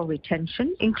attachments for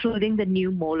retention, including the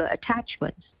new molar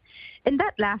attachments. In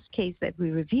that last case that we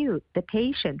reviewed, the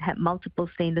patient had multiple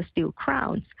stainless steel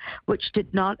crowns, which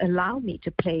did not allow me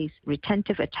to place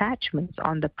retentive attachments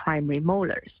on the primary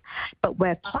molars. But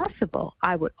where possible,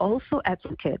 I would also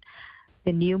advocate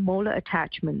the new molar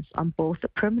attachments on both the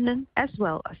permanent as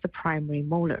well as the primary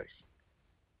molars.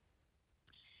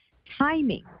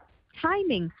 Timing.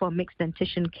 Timing for mixed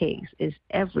dentition case is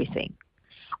everything.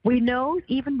 We know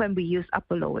even when we use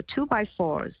upper-lower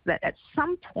 2x4s that at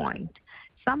some point,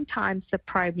 sometimes the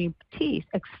primary teeth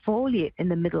exfoliate in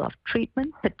the middle of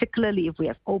treatment, particularly if we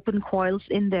have open coils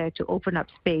in there to open up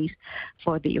space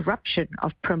for the eruption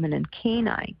of permanent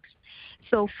canines.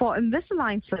 So for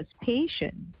Invisalign First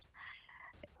patients,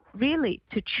 really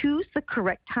to choose the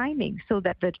correct timing so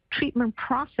that the treatment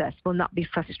process will not be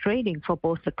frustrating for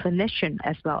both the clinician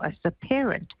as well as the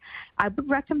parent, I would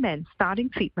recommend starting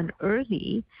treatment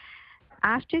early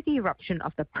after the eruption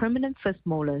of the permanent first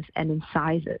molars and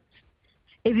incisors.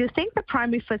 If you think the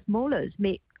primary first molars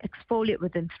may exfoliate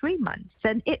within 3 months,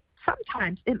 then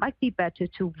sometimes it might be better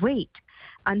to wait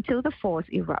until the fours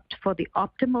erupt for the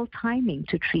optimal timing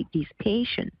to treat these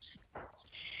patients.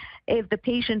 If the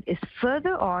patient is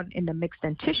further on in the mixed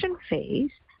dentition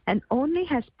phase and only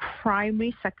has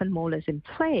primary second molars in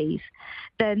place,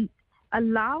 then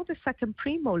allow the second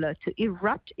premolar to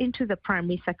erupt into the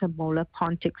primary second molar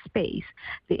pontic space.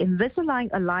 The Invisalign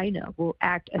aligner will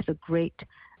act as a great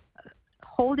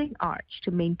holding arch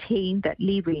to maintain that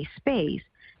leeway space.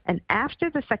 And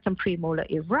after the second premolar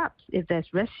erupts, if there's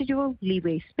residual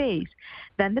leeway space,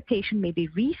 then the patient may be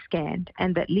rescanned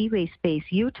and that leeway space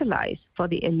utilized for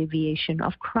the alleviation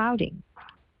of crowding.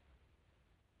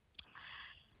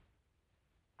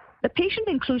 The patient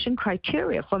inclusion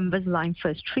criteria for Invisalign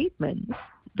First treatment,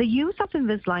 the use of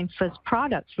Invisalign First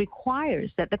products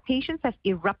requires that the patients have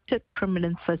erupted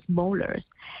permanent first molars,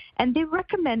 and they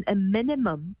recommend a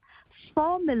minimum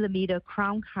 4 millimeter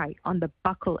crown height on the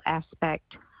buccal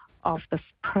aspect of the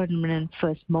permanent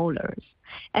first molars,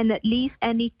 and at least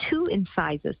any 2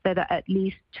 incisors that are at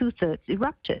least 2/3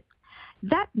 erupted.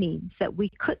 That means that we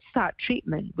could start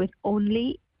treatment with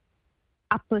only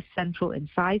upper central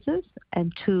incisors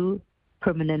and 2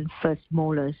 permanent first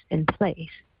molars in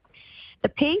place. The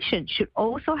patient should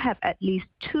also have at least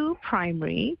 2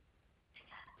 primary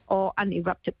or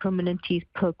unerupted permanent teeth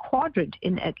per quadrant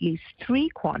in at least 3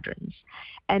 quadrants,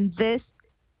 and this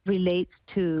relates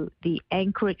to the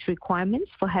anchorage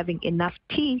requirements for having enough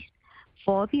teeth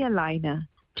for the aligner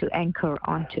to anchor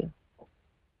onto.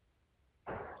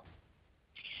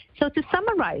 So to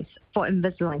summarize for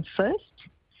Invisalign First,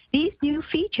 these new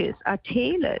features are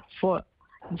tailored for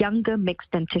younger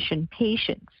mixed dentition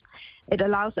patients. It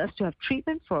allows us to have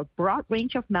treatment for a broad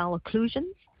range of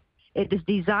malocclusions. It is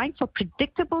designed for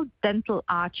predictable dental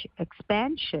arch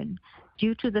expansion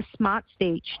due to the Smart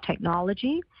Stage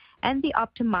technology and the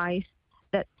optimized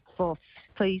for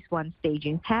phase 1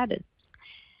 staging patterns.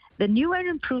 The new and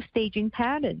improved staging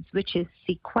patterns, which is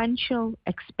sequential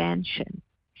expansion.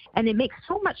 And it makes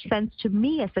so much sense to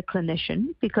me as a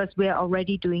clinician because we're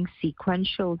already doing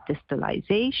sequential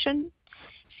distalization,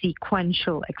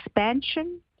 sequential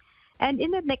expansion, and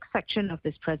in the next section of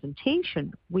this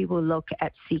presentation, we will look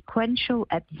at sequential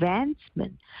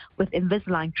advancement with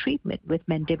Invisalign treatment with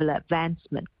mandibular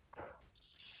advancement.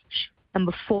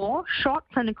 Number 4, short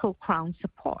clinical crown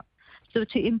support. So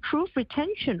to improve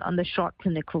retention on the short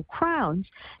clinical crowns,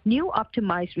 new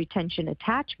optimized retention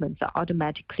attachments are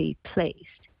automatically placed.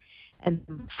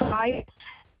 And 5,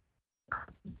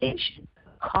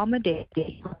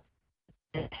 accommodating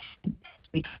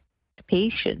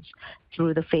patients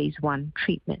through the phase 1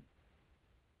 treatment.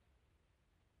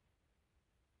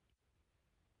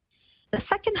 The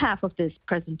second half of this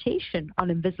presentation on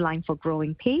Invisalign for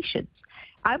growing patients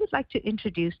I would like to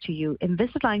introduce to you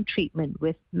Invisalign treatment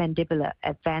with mandibular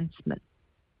advancement.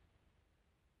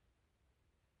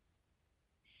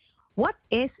 What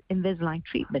is Invisalign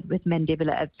treatment with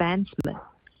mandibular advancement?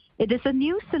 It is a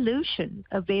new solution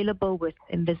available with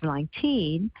Invisalign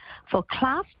Teen for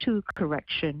Class 2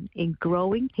 correction in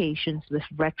growing patients with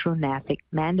retrognathic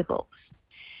mandibles.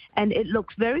 And it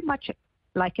looks very much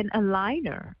like an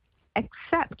aligner,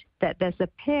 except that there's a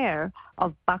pair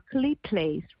of buccally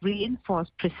placed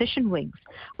reinforced precision wings,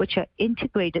 which are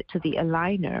integrated to the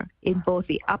aligner in both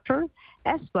the upper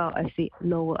as well as the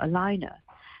lower aligner,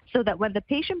 so that when the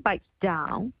patient bites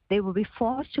down, they will be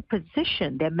forced to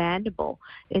position their mandible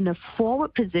in a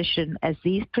forward position as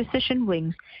these precision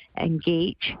wings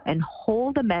engage and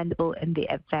hold the mandible in the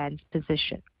advanced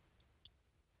position.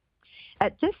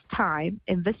 At this time,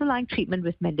 Invisalign treatment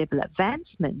with mandibular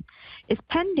advancement is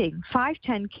pending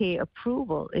 510(k)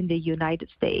 approval in the United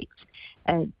States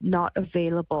and not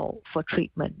available for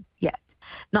treatment yet,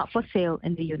 not for sale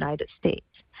in the United States.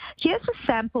 Here's a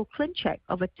sample ClinCheck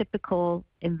of a typical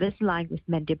Invisalign with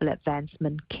mandibular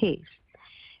advancement case.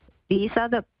 These are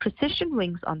the precision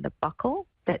wings on the buccal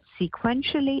that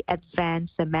sequentially advance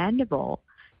the mandible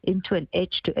into an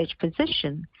edge-to-edge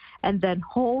position and then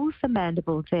holds the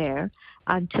mandible there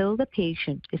until the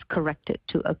patient is corrected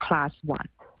to a Class 1.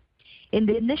 In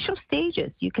the initial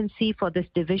stages, you can see for this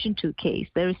Division 2 case,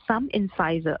 there is some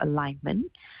incisor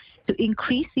alignment to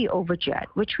increase the overjet,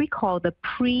 which we call the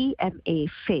pre-MA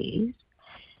phase,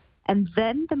 and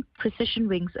then the precision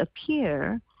wings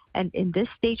appear, and in this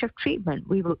stage of treatment,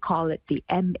 we will call it the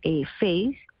MA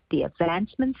phase, the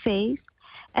advancement phase,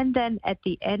 and then at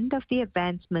the end of the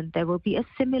advancement, there will be a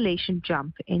simulation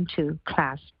jump into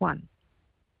Class 1.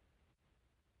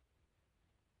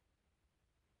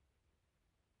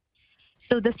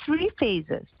 So the three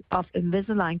phases of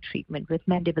Invisalign treatment with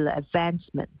mandibular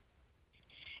advancement.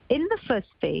 In the first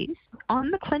phase,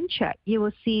 on the ClinCheck, you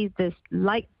will see this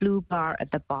light blue bar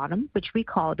at the bottom, which we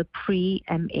call the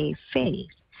pre-MA phase.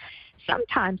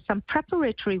 Sometimes some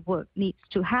preparatory work needs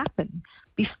to happen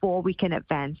before we can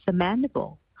advance the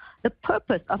mandible. The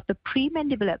purpose of the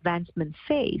pre-mandibular advancement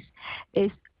phase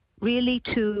is really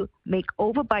to make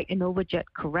overbite and overjet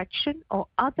correction or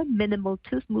other minimal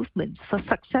tooth movements for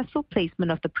successful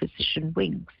placement of the precision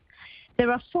wings.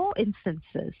 There are 4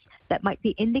 instances that might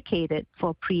be indicated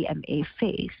for pre-MA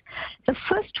phase. The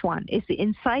first one is the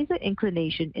incisor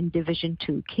inclination in Division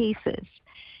 2 cases.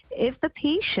 If the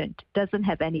patient doesn't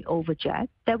have any overjet,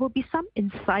 there will be some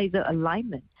incisor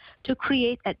alignment to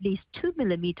create at least 2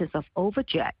 millimeters of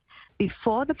overjet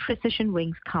before the precision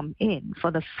wings come in for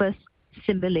the first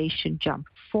simulation jump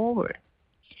forward.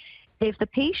 If the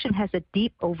patient has a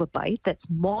deep overbite that's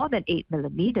more than 8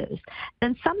 millimeters,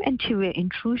 then some anterior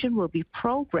intrusion will be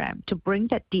programmed to bring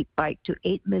that deep bite to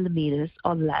 8 millimeters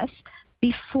or less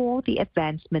before the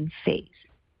advancement phase.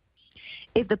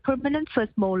 If the permanent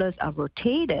first molars are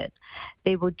rotated,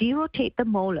 they will derotate the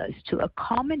molars to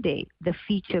accommodate the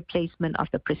feature placement of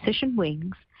the precision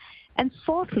wings. And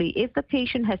fourthly, if the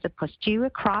patient has a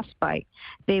posterior crossbite,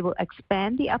 they will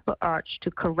expand the upper arch to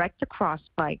correct the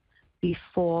crossbite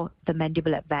before the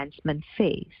mandibular advancement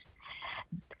phase.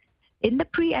 In the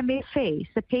pre-MA phase,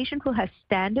 the patient will have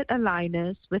standard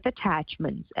aligners with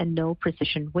attachments and no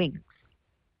precision wings.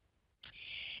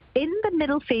 In the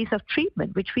middle phase of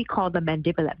treatment, which we call the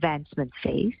mandibular advancement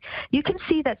phase, you can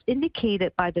see that's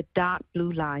indicated by the dark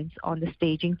blue lines on the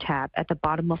staging tab at the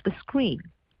bottom of the screen.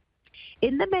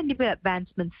 In the mandibular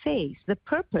advancement phase, the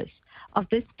purpose of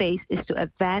this phase is to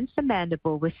advance the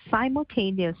mandible with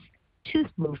simultaneous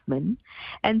tooth movement,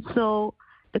 and so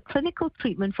the clinical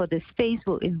treatment for this phase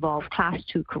will involve Class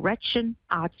 2 correction,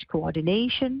 arch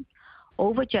coordination,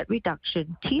 overjet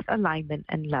reduction, teeth alignment,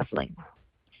 and leveling.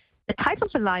 The type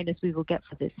of aligners we will get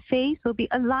for this phase will be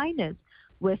aligners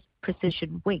with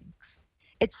precision wings.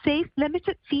 It saves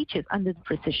limited features under the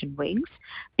precision wings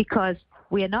because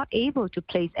we are not able to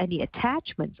place any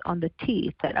attachments on the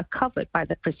teeth that are covered by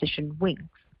the precision wings.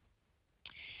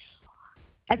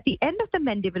 At the end of the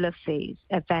mandibular phase,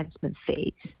 advancement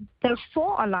phase, there are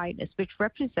 4 aligners which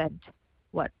represent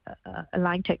what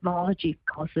Align Technology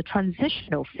calls the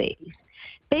transitional phase.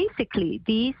 Basically,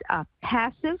 these are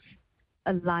passive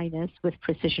aligners with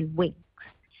precision wings.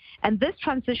 And this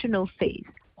transitional phase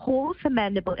holds the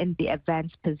mandible in the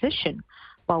advanced position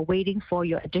while waiting for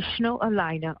your additional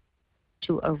aligner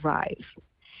to arrive.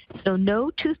 So no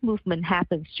tooth movement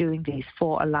happens during these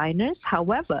 4 aligners.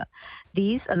 However,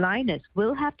 these aligners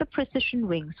will have the precision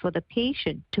wings for the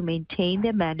patient to maintain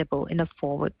their mandible in a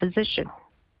forward position.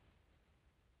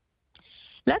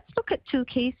 Let's look at 2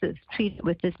 cases treated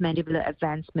with this mandibular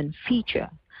advancement feature.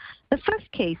 The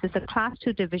first case is a Class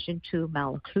 2 Division II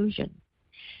malocclusion.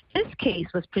 This case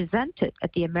was presented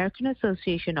at the American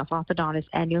Association of Orthodontists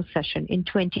annual session in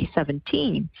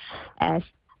 2017 as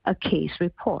a case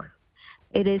report.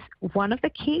 It is one of the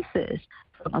cases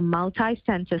from a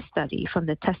multi-center study from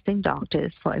the testing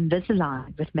doctors for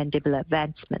Invisalign with mandibular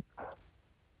advancement.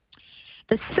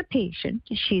 This is a patient.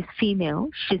 She's female.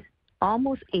 She's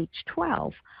almost age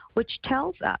 12, which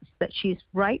tells us that she's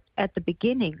right at the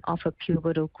beginning of her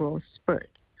pubertal growth spurt.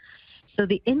 So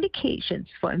the indications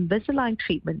for Invisalign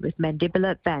treatment with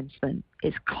mandibular advancement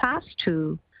is Class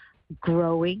 2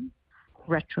 growing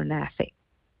retrognathic.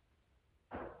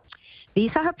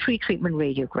 These are her pre-treatment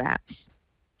radiographs.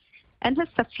 And her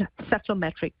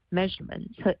cephalometric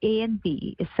measurements, her A and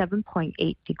B is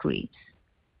 7.8 degrees.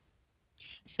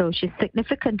 So she's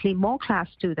significantly more Class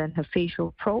 2 than her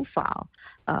facial profile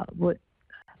would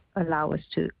allow us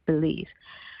to believe.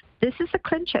 This is a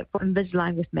ClinCheck for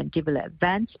Invisalign with mandibular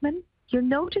advancement. You'll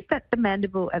notice that the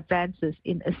mandible advances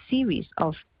in a series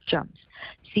of jumps.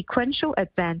 Sequential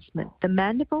advancement, the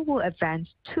mandible will advance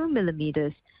 2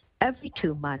 millimeters every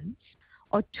 2 months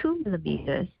or 2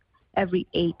 millimeters every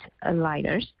 8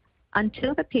 aligners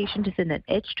until the patient is in an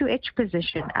edge-to-edge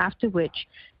position, after which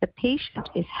the patient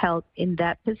is held in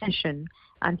that position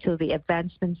until the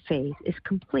advancement phase is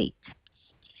complete.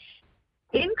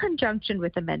 In conjunction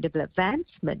with the mandibular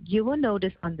advancement, you will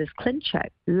notice on this ClinCheck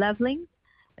leveling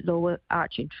lower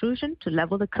arch intrusion to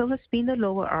level the curvus between the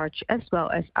lower arch as well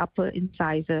as upper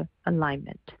incisor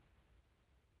alignment.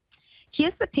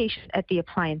 Here's the patient at the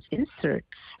appliance insert,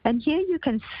 and here you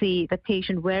can see the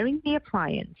patient wearing the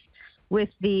appliance with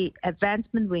the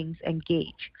advancement wings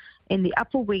engaged. In the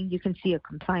upper wing, you can see a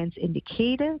compliance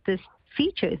indicator. This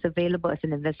feature is available as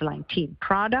an Invisalign Teen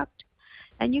product,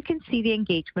 and you can see the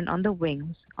engagement on the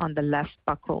wings on the left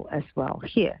buccal as well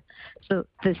here. So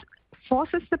this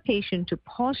forces the patient to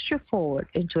posture forward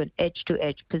into an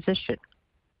edge-to-edge position.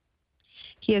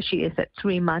 Here she is at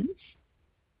 3 months,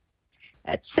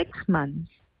 at 6 months,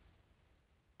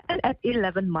 and at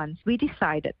 11 months, we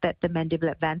decided that the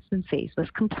mandibular advancement phase was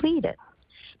completed.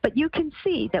 But you can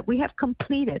see that we have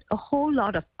completed a whole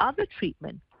lot of other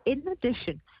treatment in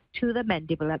addition to the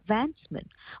mandibular advancement.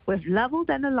 We've leveled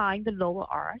and aligned the lower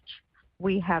arch.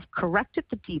 We have corrected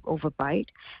the deep overbite,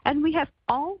 and we have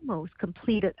almost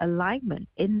completed alignment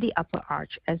in the upper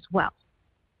arch as well.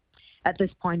 At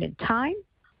this point in time,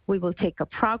 we will take a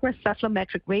progress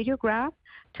cephalometric radiograph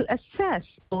to assess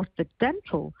both the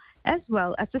dental as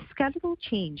well as the skeletal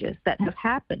changes that have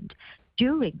happened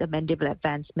during the mandibular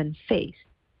advancement phase.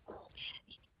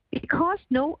 Because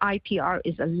no IPR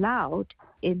is allowed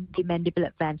in the mandibular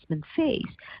advancement phase,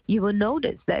 you will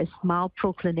notice there is mild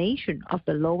proclination of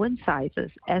the lower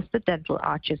incisors as the dental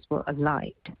arches were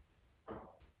aligned.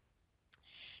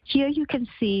 Here you can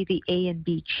see the A and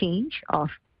B change of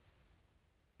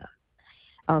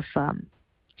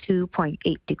 2.8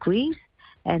 degrees,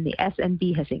 and the S and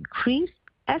B has increased.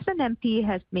 S and MP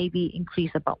has maybe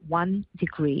increased about 1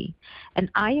 degree, and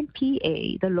I and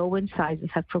PA, the lower incisors,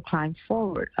 have proclined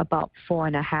forward about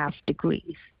 4.5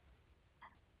 degrees.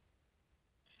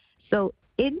 So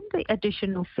in the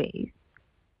additional phase,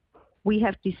 we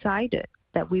have decided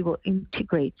that we will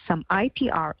integrate some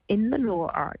IPR in the lower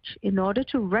arch in order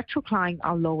to retrocline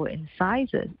our lower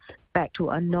incisors back to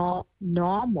a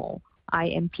normal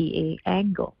IMPA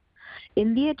angle.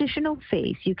 In the additional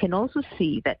phase, you can also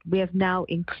see that we have now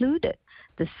included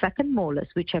the second molars,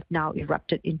 which have now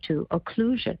erupted into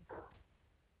occlusion.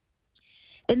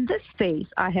 In this phase,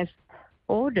 I have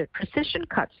ordered precision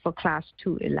cuts for Class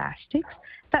 2 elastics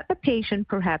that the patient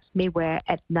perhaps may wear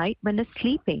at night when they're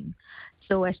sleeping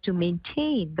so as to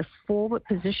maintain the forward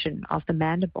position of the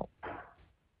mandible.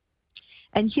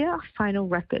 And here are final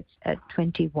records at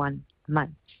 21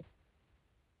 months.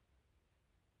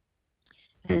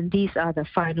 And these are the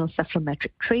final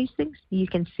cephalometric tracings. You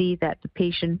can see that the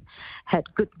patient had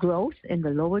good growth in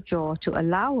the lower jaw to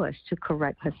allow us to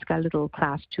correct her skeletal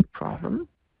Class 2 problem,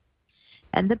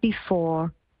 and the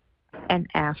before and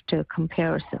after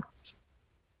comparison.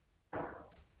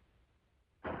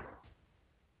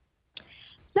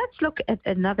 Let's look at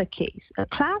another case, a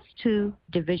Class 2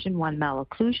 Division 1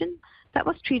 malocclusion that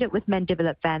was treated with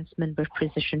mandibular advancement with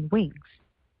precision wings.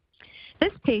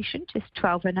 This patient is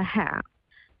 12 and a half.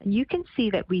 And you can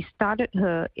see that we started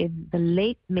her in the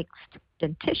late mixed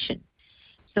dentition.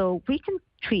 So we can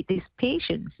treat these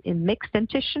patients in mixed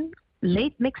dentition,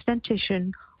 late mixed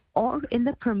dentition, or in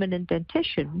the permanent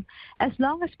dentition, as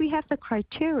long as we have the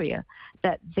criteria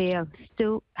that they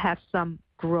still have some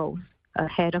growth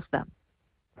ahead of them.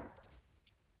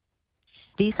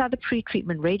 These are the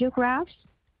pre-treatment radiographs.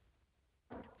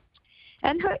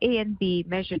 and her A and B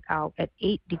measured out at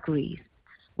 8 degrees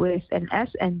with an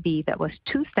SNB that was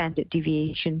 2 standard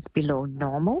deviations below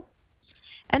normal,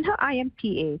 and her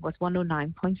IMPA was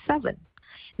 109.7.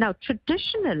 Now,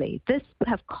 traditionally, this would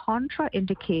have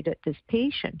contraindicated this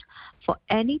patient for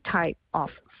any type of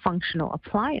functional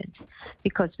appliance,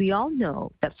 because we all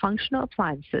know that functional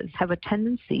appliances have a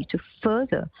tendency to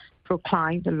further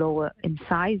procline the lower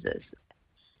incisors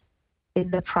in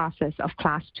the process of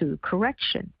class 2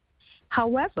 correction.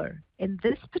 However, in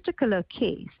this particular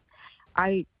case,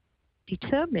 I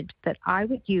determined that I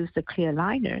would use the clear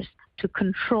aligners to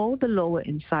control the lower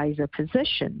incisor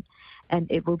position,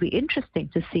 and it will be interesting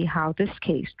to see how this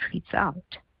case treats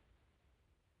out.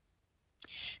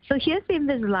 So here's the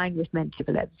Invisalign with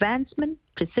mandibular advancement,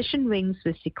 precision wings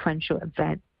with sequential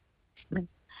advancement.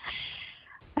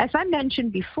 As I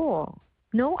mentioned before,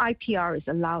 no IPR is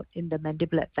allowed in the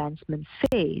mandibular advancement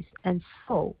phase, and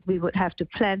so we would have to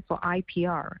plan for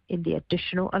IPR in the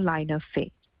additional aligner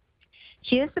phase.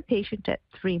 Here's the patient at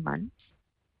 3 months,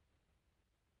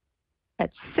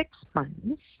 at 6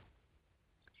 months,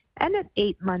 and at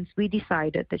 8 months, we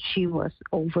decided that she was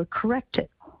overcorrected.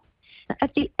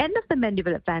 At the end of the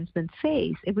mandibular advancement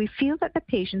phase, if we feel that the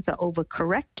patients are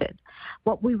overcorrected,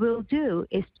 what we will do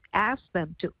is ask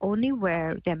them to only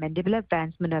wear their mandibular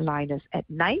advancement aligners at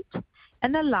night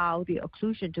and allow the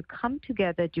occlusion to come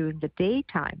together during the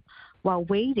daytime while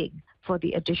waiting for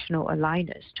the additional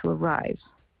aligners to arrive.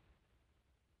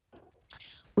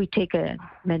 We take a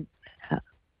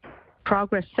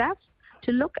progress SAF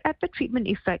to look at the treatment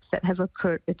effects that have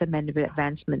occurred with the mandibular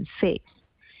advancement phase.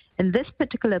 In this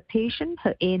particular patient,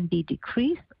 her A and B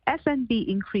decreased, SNB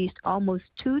increased almost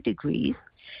 2 degrees,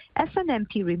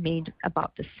 SNMP remained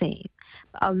about the same.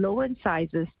 Our lower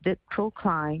incisors did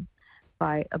procline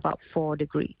by about 4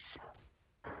 degrees.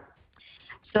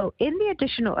 So in the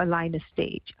additional aligner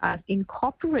stage, I've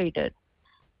incorporated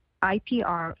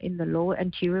IPR in the lower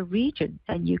anterior region,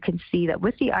 and you can see that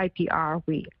with the IPR,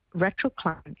 we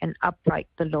retrocline and upright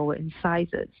the lower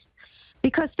incisors.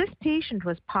 Because this patient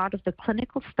was part of the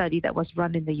clinical study that was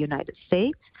run in the United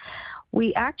States,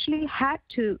 we actually had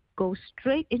to go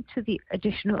straight into the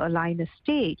additional aligner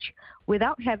stage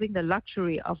without having the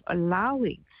luxury of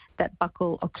allowing that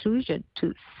buccal occlusion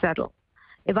to settle.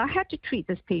 If I had to treat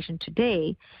this patient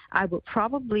today, I would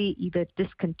probably either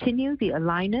discontinue the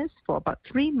aligners for about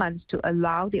 3 months to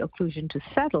allow the occlusion to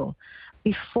settle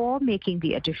before making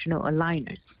the additional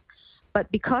aligners. But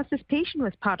because this patient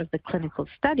was part of the clinical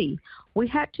study, we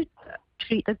had to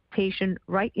treat the patient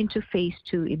right into phase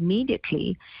 2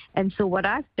 immediately. And so what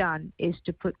I've done is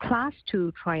to put class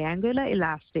 2 triangular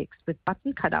elastics with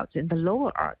button cutouts in the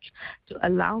lower arch to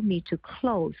allow me to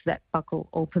close that buccal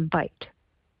open bite.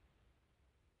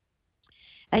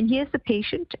 And here's the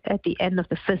patient at the end of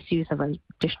the first use of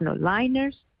additional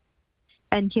aligners.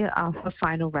 And here are her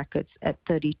final records at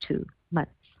 32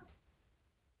 months.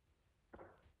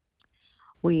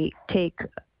 We take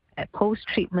a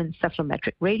post-treatment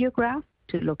cephalometric radiograph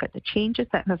to look at the changes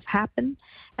that have happened.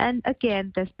 And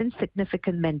again, there's been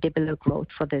significant mandibular growth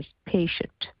for this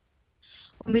patient.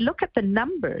 When we look at the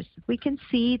numbers, we can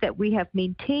see that we have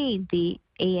maintained the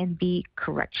A and B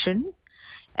correction,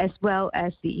 as well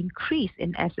as the increase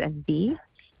in SNB.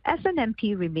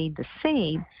 SNMP remained the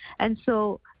same, and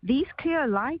so these clear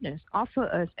aligners offer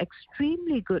us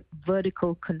extremely good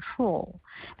vertical control.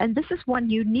 And this is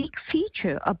one unique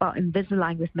feature about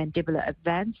Invisalign with mandibular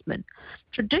advancement.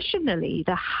 Traditionally,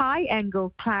 the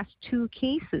high-angle class 2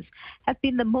 cases have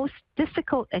been the most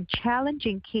difficult and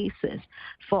challenging cases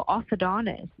for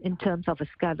orthodontists in terms of a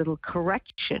skeletal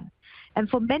correction. And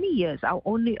for many years, our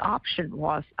only option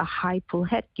was a high-pull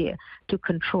headgear to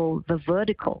control the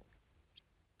vertical.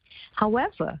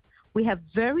 However, we have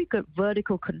very good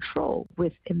vertical control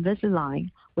with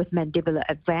Invisalign with mandibular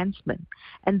advancement.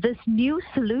 And this new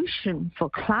solution for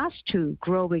class 2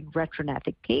 growing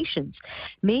retrognathic patients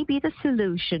may be the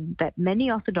solution that many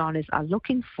orthodontists are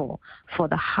looking for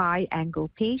the high angle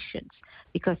patients,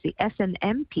 because the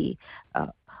SNMP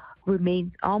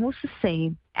remains almost the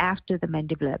same after the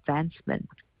mandibular advancement.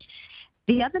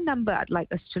 The other number I'd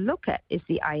like us to look at is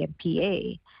the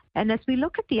IMPA. And as we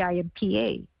look at the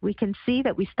IMPA, we can see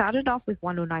that we started off with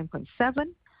 109.7.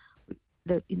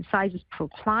 The incisors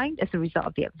proclined as a result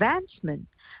of the advancement.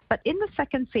 But in the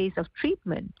second phase of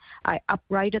treatment, I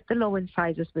uprighted the lower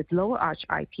incisors with lower arch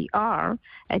IPR,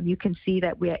 and you can see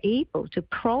that we are able to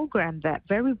program that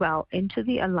very well into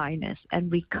the aligners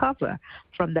and recover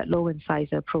from that low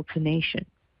incisor proclination.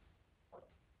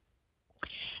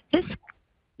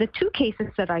 The 2 cases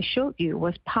that I showed you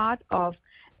was part of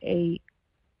a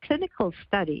clinical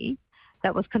study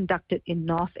that was conducted in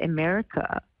North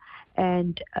America.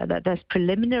 And there's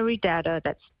preliminary data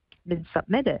that's been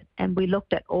submitted. And we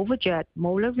looked at overjet,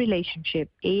 molar relationship,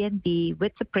 A and B,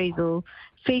 width appraisal,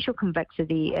 facial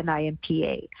convexity, and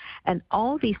IMPA. And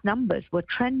all these numbers were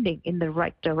trending in the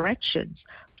right directions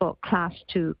for class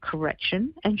 2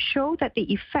 correction and show that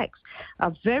the effects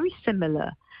are very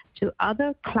similar to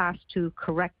other class 2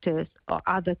 correctors or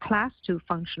other class 2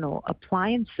 functional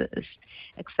appliances,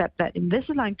 except that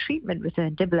Invisalign treatment with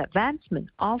mandibular advancement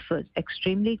offers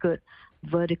extremely good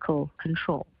vertical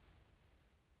control.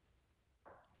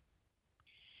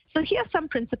 So here are some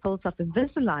principles of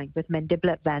Invisalign with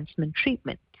mandibular advancement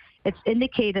treatment. It's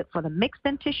indicated for the mixed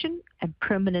dentition and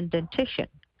permanent dentition.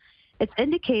 It's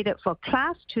indicated for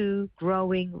class 2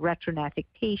 growing retrognathic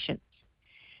patients.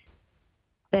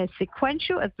 There's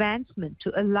sequential advancement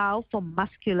to allow for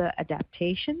muscular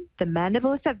adaptation. The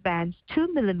mandible is advanced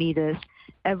 2 millimeters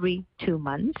every 2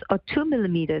 months or 2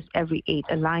 millimeters every 8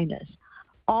 aligners.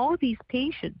 All these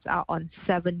patients are on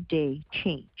 7-day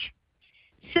change.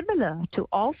 Similar to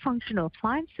all functional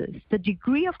appliances, the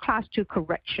degree of class 2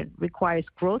 correction requires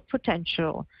growth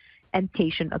potential and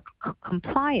patient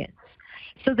compliance.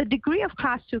 So the degree of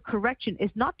class 2 correction is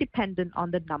not dependent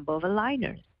on the number of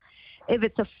aligners. If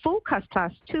it's a full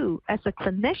class 2, as a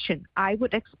clinician, I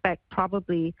would expect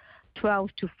probably 12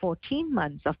 to 14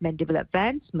 months of mandibular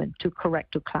advancement to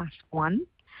correct to class 1.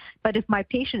 But if my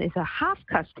patient is a half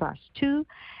class 2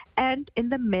 and in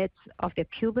the midst of their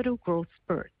pubertal growth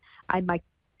spurt, I might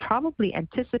probably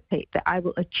anticipate that I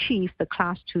will achieve the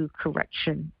class 2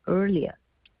 correction earlier.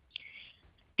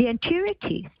 The anterior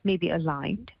teeth may be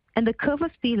aligned and the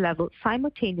curvus be leveled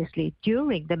simultaneously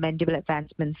during the mandibular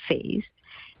advancement phase.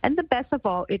 And the best of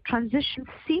all, it transitions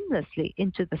seamlessly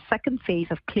into the second phase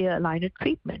of clear aligner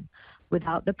treatment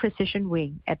without the precision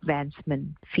wing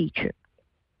advancement feature.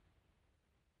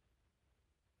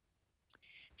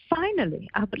 Finally,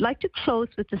 I would like to close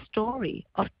with the story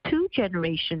of 2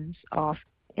 generations of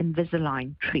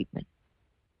Invisalign treatment,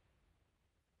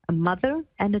 a mother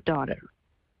and a daughter.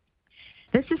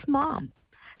 This is mom.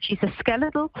 She's a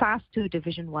skeletal class 2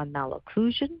 division 1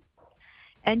 malocclusion,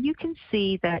 and you can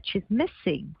see that she's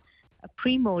missing a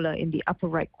premolar in the upper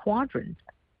right quadrant.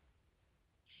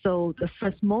 So the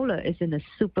first molar is in a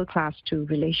super class 2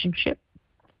 relationship,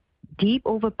 deep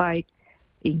overbite,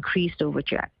 increased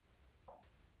overjet.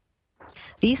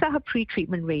 These are her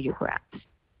pre-treatment radiographs.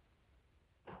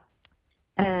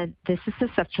 And this is a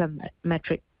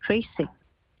cephalometric tracing.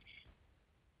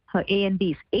 Her A and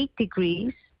B is 8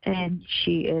 degrees, and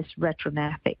she is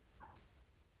retrognathic.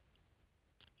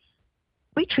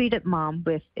 We treated mom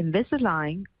with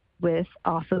Invisalign with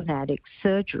orthodontic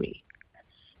surgery.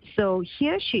 So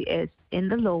here she is in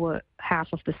the lower half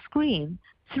of the screen,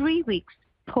 3 weeks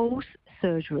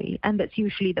post-surgery, and that's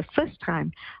usually the first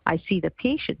time I see the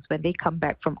patients when they come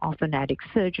back from orthodontic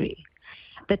surgery.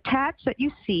 The tabs that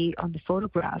you see on the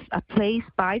photographs are placed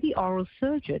by the oral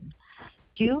surgeon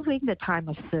during the time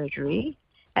of surgery,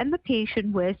 and the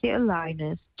patient wears the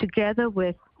aligners together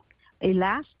with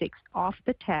elastics off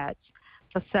the tabs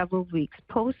for several weeks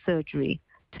post-surgery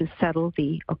to settle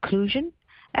the occlusion,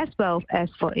 as well as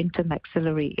for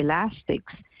intermaxillary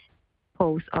elastics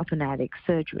post-orthodontic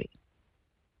surgery.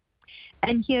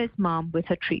 And here's mom with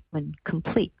her treatment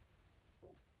complete.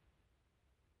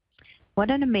 What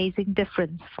an amazing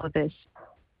difference for this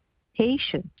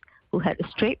patient who had a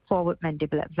straightforward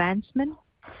mandibular advancement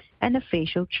and a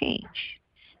facial change.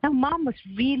 Now, mom was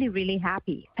really, really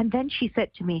happy. And then she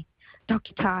said to me,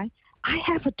 Dr. Tai, I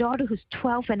have a daughter who's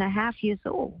 12 and a half years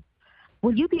old.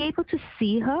 Will you be able to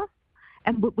see her?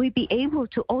 And would we be able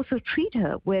to also treat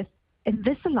her with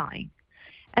Invisalign?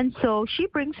 And so she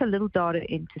brings her little daughter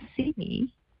in to see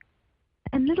me.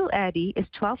 And little Addie is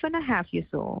 12 and a half years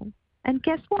old. And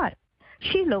guess what?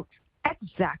 She looks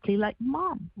exactly like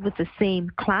mom with the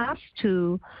same class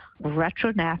 2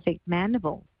 retrognathic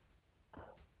mandible.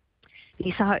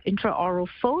 These are her intraoral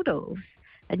photos.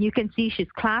 And you can see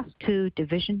she's class 2,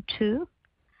 division 2.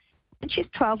 And she's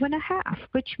 12 and a half,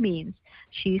 which means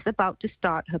she's about to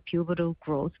start her pubertal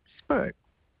growth spurt.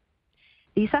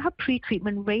 These are her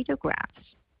pre-treatment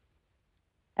radiographs.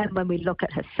 And when we look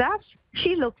at her ceph,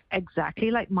 she looks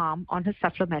exactly like mom on her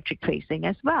cephalometric tracing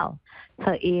as well.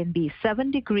 Her A and B is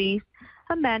 7 degrees.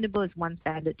 Her mandible is 1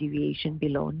 standard deviation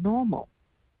below normal.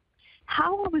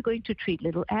 How are we going to treat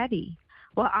little Addie?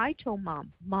 Well, I told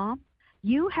Mom,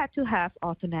 you had to have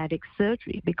orthodontic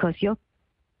surgery because your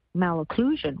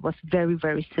malocclusion was very,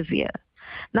 very severe.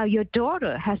 Now, your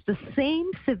daughter has the same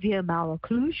severe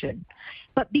malocclusion,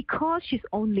 but because she's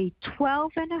only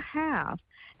 12 and a half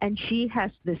and she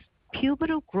has this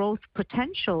pubertal growth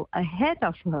potential ahead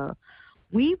of her,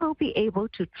 we will be able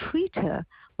to treat her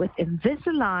with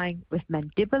Invisalign with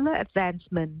mandibular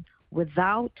advancement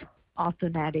without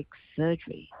orthodontic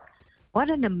surgery.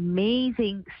 What an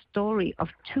amazing story of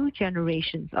 2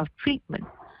 generations of treatment,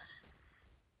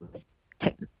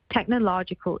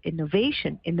 technological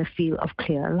innovation in the field of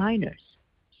clear aligners.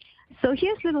 So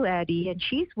here's little Addie, and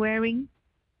she's wearing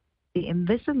the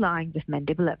Invisalign with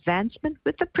mandibular advancement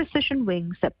with the precision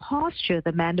wings that posture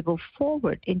the mandible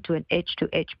forward into an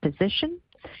edge-to-edge position.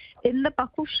 In the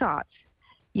buccal shots,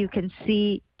 you can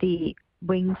see the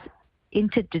wings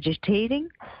interdigitating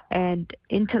and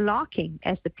interlocking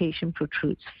as the patient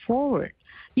protrudes forward.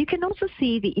 You can also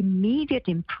see the immediate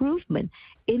improvement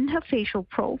in her facial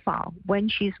profile when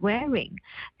she's wearing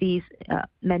these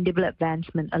mandibular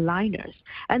advancement aligners.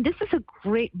 And this is a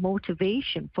great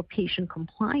motivation for patient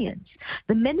compliance.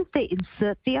 The minute they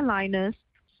insert the aligners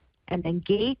and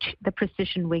engage the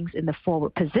precision wings in the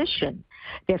forward position,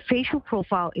 their facial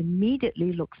profile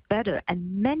immediately looks better,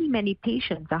 and many, many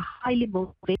patients are highly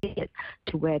motivated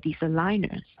to wear these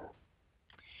aligners.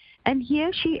 And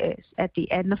here she is at the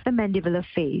end of the mandibular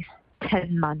phase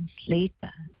 10 months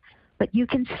later. But you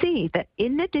can see that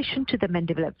in addition to the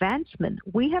mandibular advancement,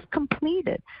 we have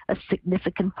completed a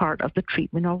significant part of the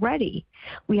treatment already.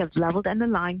 We have leveled and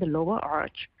aligned the lower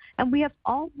arch, and we have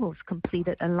almost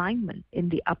completed alignment in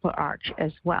the upper arch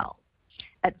as well.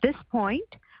 At this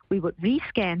point, we would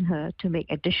rescan her to make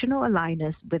additional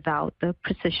aligners without the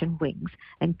precision wings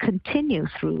and continue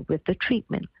through with the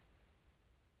treatment.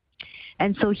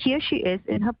 And so here she is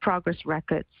in her progress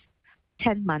records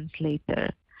 10 months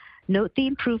later. Note the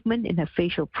improvement in her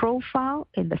facial profile,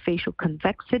 in the facial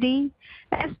convexity,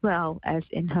 as well as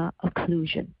in her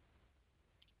occlusion.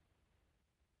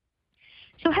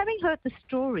 So having heard the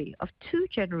story of 2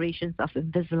 generations of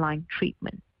Invisalign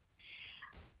treatment,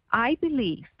 I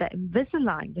believe that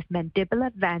Invisalign with mandibular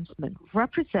advancement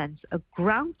represents a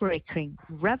groundbreaking,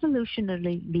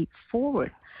 revolutionary leap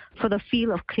forward for the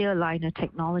field of clear aligner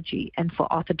technology and for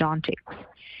orthodontics.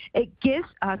 It gives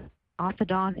us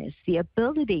orthodontists the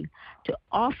ability to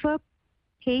offer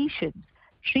patients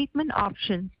treatment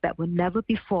options that were never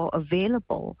before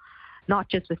available, not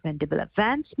just with mandibular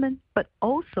advancement, but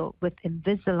also with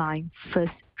Invisalign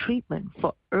first treatment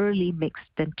for early mixed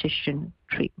dentition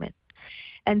treatment.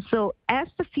 And so as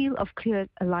the field of clear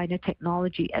aligner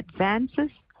technology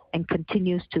advances and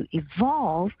continues to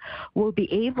evolve, we'll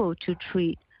be able to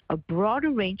treat a broader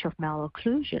range of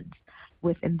malocclusions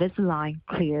with Invisalign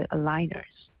clear aligners.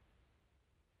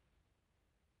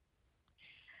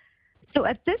 So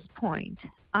at this point,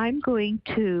 I'm going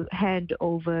to hand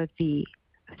over the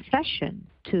session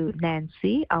to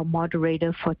Nancy, our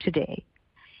moderator for today.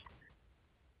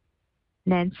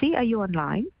 Nancy, are you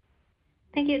online?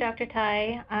 Thank you, Dr.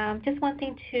 Tai. Just one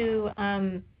thing to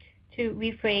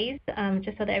rephrase,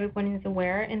 just so that everyone is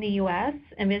aware, in the U.S.,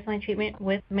 Invisalign treatment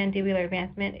with mandibular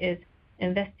advancement is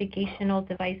investigational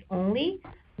device only,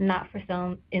 not for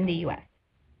sale in the U.S.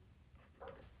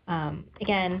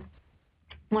 Again,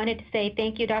 wanted to say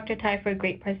thank you, Dr. Tai, for a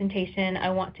great presentation. I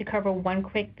want to cover one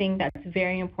quick thing that's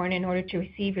very important in order to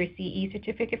receive your CE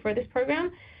certificate for this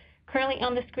program. Currently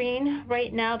on the screen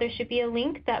right now, there should be a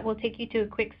link that will take you to a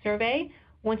quick survey.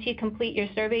 Once you complete your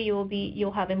survey,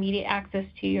 you'll have immediate access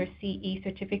to your CE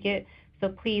certificate. So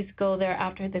please go there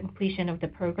after the completion of the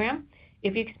program.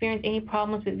 If you experience any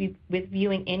problems with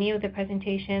viewing any of the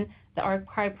presentation, the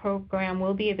archive program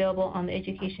will be available on the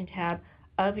education tab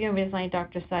of your Invisalign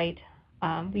Doctor site.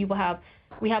 We have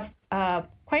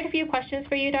quite a few questions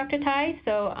for you, Dr. Tai.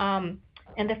 So,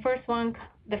 and the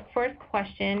first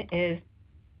question is,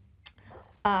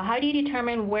 how do you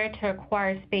determine where to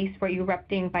acquire space for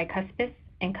erupting bicuspids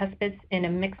and cuspids in a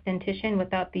mixed dentition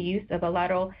without the use of a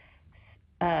lateral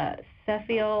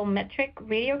cephalometric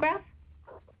radiograph?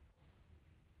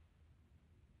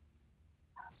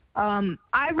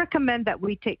 I recommend that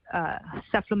we take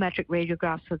cephalometric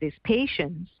radiographs for these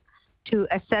patients to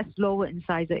assess lower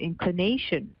incisor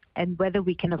inclination and whether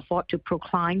we can afford to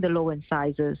procline the lower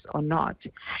incisors or not.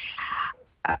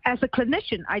 As a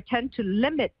clinician, I tend to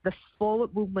limit the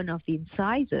forward movement of the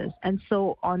incisors, and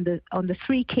so on the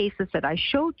 3 cases that I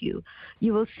showed you,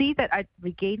 you will see that I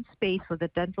regained space for the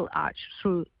dental arch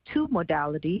through 2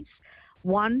 modalities.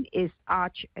 One is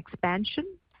arch expansion,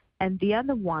 and the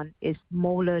other one is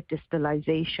molar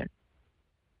distalization.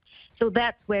 So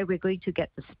that's where we're going to get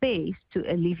the space to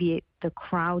alleviate the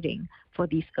crowding for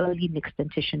these early mixed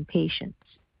dentition patients.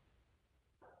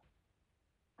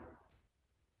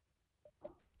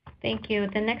 Thank you.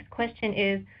 The next question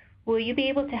is, will you be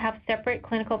able to have separate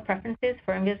clinical preferences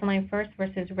for Invisalign First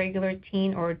versus regular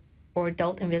teen or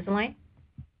adult Invisalign?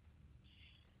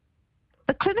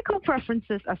 The clinical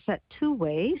preferences are set two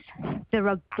ways. There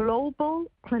are global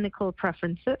clinical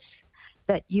preferences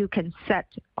that you can set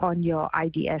on your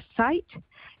IDS site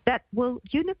that will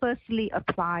universally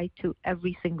apply to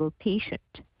every single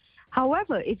patient.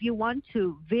 However, if you want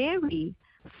to vary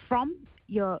from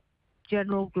your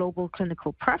general global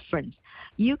clinical preference,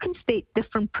 you can state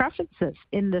different preferences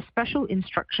in the special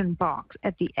instruction box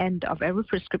at the end of every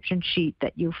prescription sheet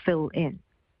that you fill in.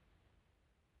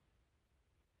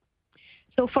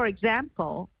 So for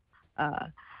example,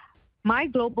 my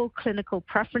global clinical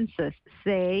preferences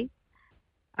say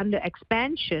under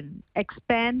expansion,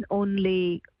 expand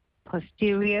only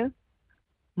posterior,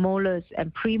 molars,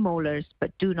 and premolars,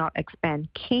 but do not expand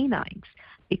canines.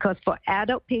 Because for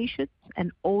adult patients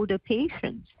and older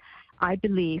patients, I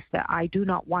believe that I do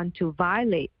not want to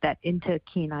violate that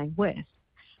intercanine width.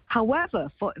 However,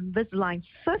 for Invisalign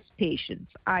First patients,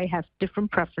 I have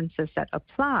different preferences that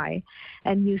apply.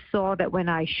 And you saw that when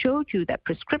I showed you that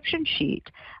prescription sheet,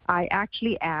 I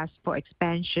actually asked for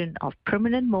expansion of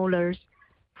permanent molars,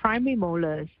 primary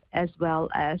molars, as well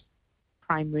as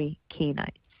primary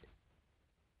canines.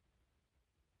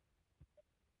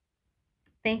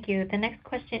 Thank you. The next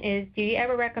question is, do you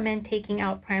ever recommend taking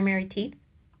out primary teeth?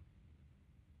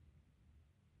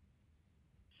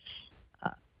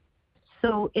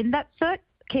 So in that third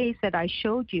case that I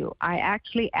showed you, I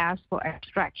actually asked for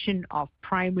extraction of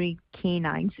primary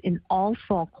canines in all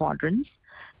four quadrants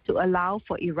to allow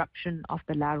for eruption of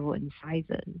the lateral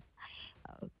incisors.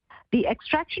 The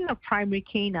extraction of primary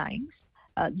canines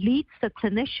leads the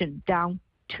clinician down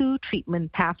two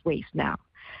treatment pathways now.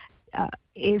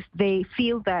 If they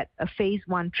feel that a phase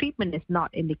 1 treatment is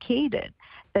not indicated,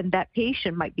 then that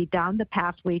patient might be down the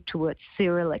pathway towards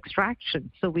serial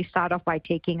extraction. So we start off by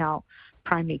taking out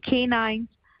primary canines,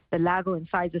 the lateral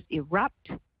incisors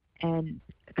erupt, and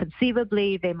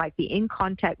conceivably they might be in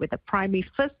contact with the primary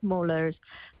first molars,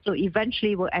 so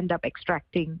eventually we'll end up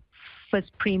extracting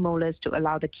first premolars to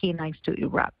allow the canines to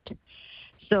erupt.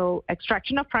 So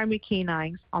extraction of primary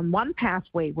canines on one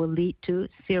pathway will lead to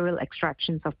serial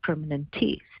extractions of permanent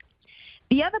teeth.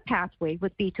 The other pathway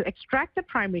would be to extract the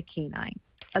primary canine,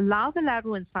 allow the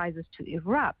lateral incisors to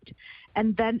erupt,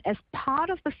 and then as part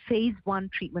of the phase 1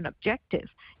 treatment objective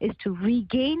is to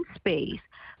regain space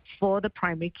for the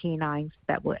primary canines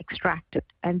that were extracted.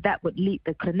 And that would lead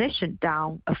the clinician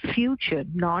down a future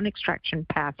non-extraction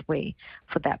pathway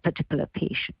for that particular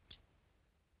patient.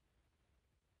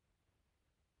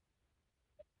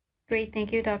 Great,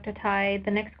 thank you, Dr. Tai.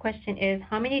 The next question is,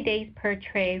 how many days per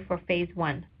tray for phase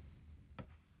 1?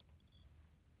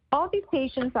 All these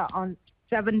patients are on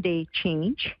 7-day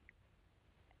change,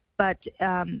 but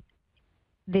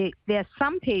there are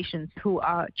some patients who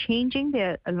are changing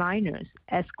their aligners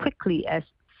as quickly as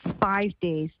 5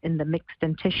 days in the mixed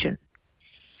dentition.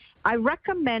 I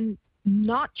recommend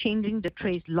not changing the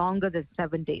trays longer than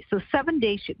 7 days. So 7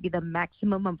 days should be the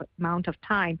maximum amount of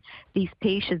time these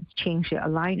patients change their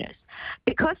aligners.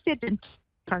 Because they didn't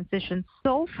transition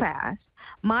so fast,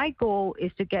 my goal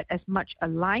is to get as much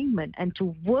alignment and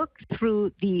to work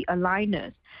through the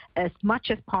aligners as much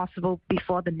as possible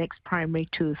before the next primary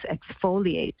tooth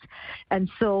exfoliates. And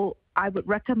so I would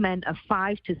recommend a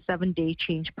 5 to 7 day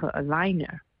change per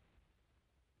aligner.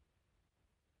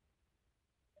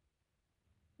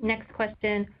 Next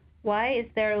question, why is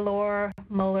there lower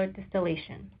molar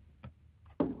distillation?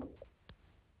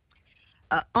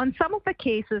 On some of the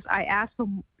cases, I asked for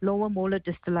lower molar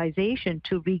distalization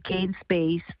to regain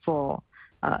space for,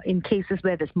 in cases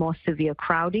where there's more severe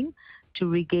crowding, to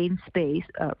regain space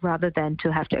rather than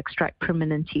to have to extract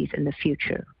permanent teeth in the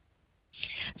future.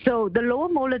 So the lower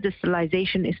molar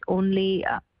distalization is only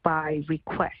by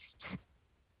request.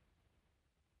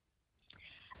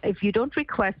 If you don't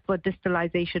request for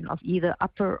distalization of either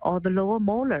upper or the lower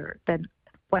molar, then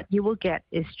what you will get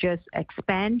is just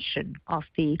expansion of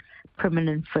the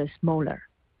permanent first molar.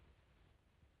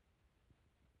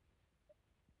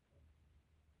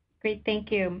 Great,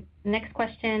 thank you. Next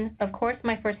question, of course,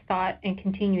 my first thought and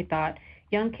continued thought,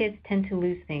 young kids tend to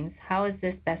lose things. How is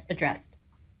this best addressed?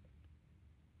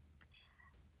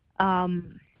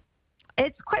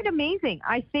 It's quite amazing.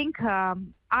 I think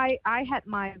I had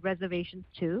my reservations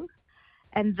too.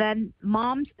 And then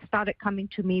moms started coming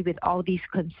to me with all these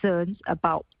concerns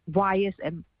about wires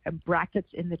and brackets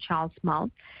in the child's mouth.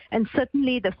 And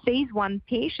certainly the phase 1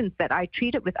 patients that I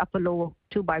treated with upper-lower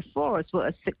 2x4s were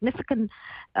a significant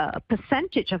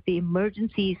percentage of the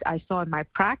emergencies I saw in my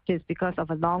practice because of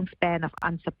a long span of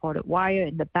unsupported wire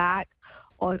in the back,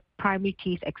 or primary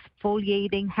teeth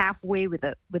exfoliating halfway with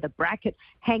a bracket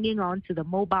hanging on to the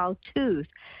mobile tooth.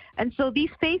 And so these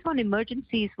phase 1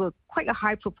 emergencies were quite a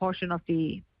high proportion of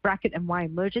the bracket and wire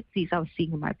emergencies I was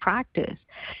seeing in my practice.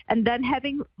 And then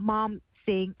having mom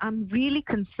saying, I'm really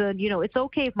concerned, it's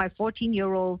okay if my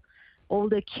 14-year-old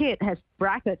older kid has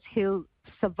brackets, he'll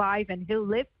survive and he'll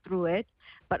live through it.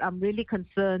 But I'm really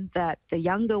concerned that the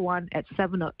younger one at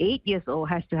 7 or 8 years old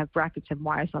has to have brackets and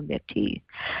wires on their teeth.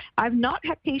 I've not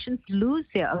had patients lose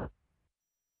their.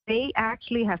 They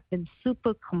actually have been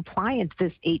super compliant,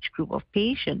 this age group of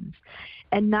patients.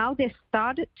 And now they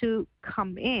started to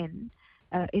come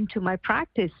into my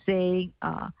practice saying,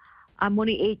 I'm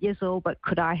only 8 years old, but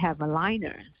could I have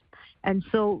aligners? And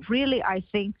so really, I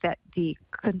think that the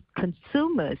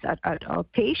consumers, our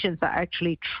patients are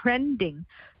actually trending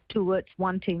towards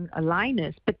wanting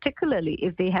aligners, particularly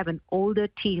if they have an older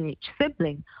teenage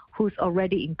sibling who's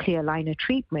already in clear aligner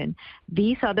treatment.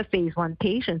 These are the phase 1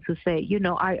 patients who say,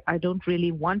 I don't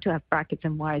really want to have brackets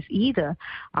and wires either.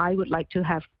 I would like to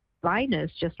have aligners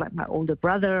just like my older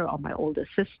brother or my older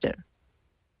sister.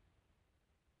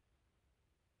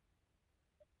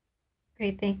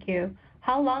 Great, thank you.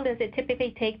 How long does it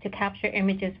typically take to capture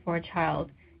images for a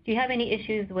child? Do you have any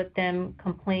issues with them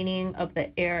complaining of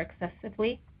the air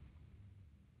excessively?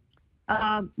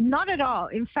 Not at all.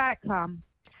 In fact,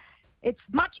 it's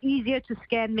much easier to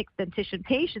scan mixed dentition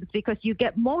patients because you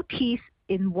get more teeth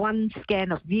in one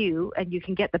scan of view and you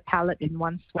can get the palate in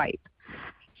one swipe.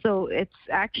 So it's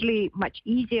actually much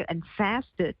easier and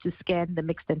faster to scan the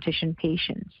mixed dentition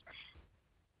patients.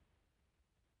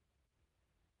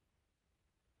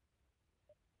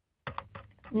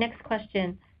 Next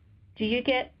question. Do you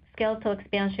get skeletal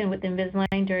expansion with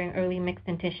Invisalign during early mixed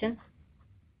dentition?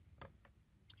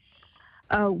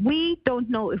 We don't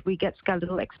know if we get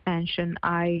skeletal expansion.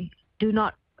 I do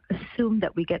not assume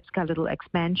that we get skeletal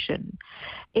expansion.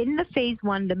 In the phase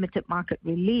 1 limited market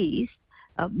release,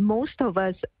 most of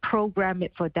us program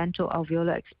it for dental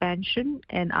alveolar expansion,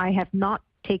 and I have not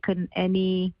taken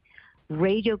any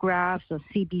radiographs or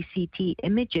CBCT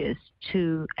images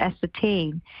to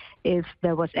ascertain if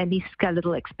there was any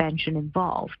skeletal expansion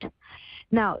involved.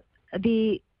 Now,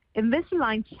 the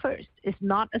Invisalign First is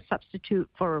not a substitute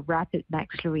for a rapid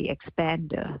maxillary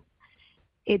expander.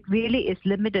 It really is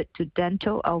limited to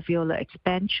dental alveolar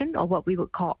expansion, or what we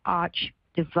would call arch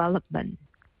development.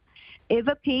 If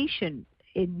a patient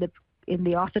in the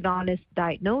orthodontist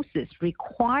diagnosis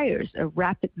requires a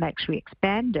rapid maxillary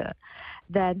expander,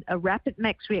 then a rapid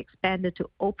maxillary expander to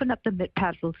open up the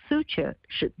mid-palatal suture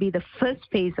should be the first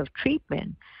phase of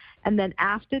treatment. And then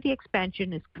after the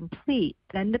expansion is complete,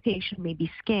 then the patient may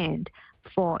be scanned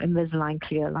for Invisalign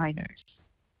clear aligners.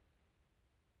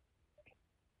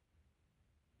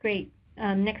 Great.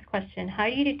 Next question. How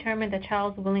do you determine the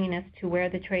child's willingness to wear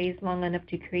the trays long enough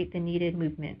to create the needed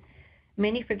movement?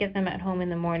 Many forget them at home in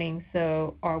the morning,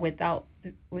 or without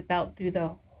through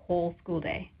the whole school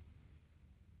day.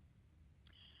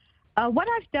 What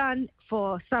I've done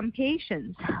for some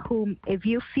patients whom, if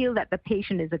you feel that the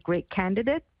patient is a great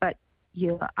candidate, but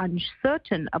you're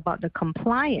uncertain about the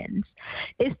compliance,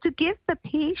 is to give the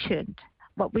patient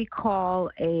what we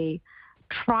call a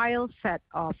trial set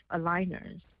of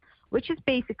aligners, which is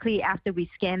basically after we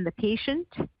scan the patient,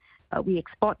 we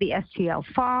export the STL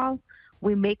file,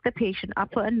 we make the patient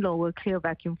upper and lower clear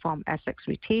vacuum form SX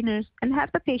retainers and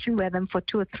have the patient wear them for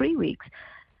 2 or 3 weeks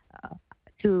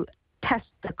to test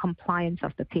the compliance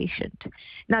of the patient.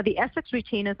 Now, the SX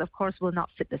retainers, of course, will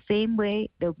not fit the same way.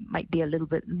 They might be a little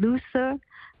bit looser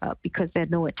because there are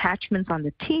no attachments on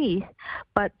the teeth,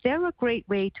 but they're a great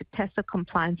way to test the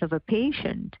compliance of a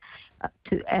patient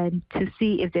to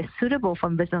see if they're suitable for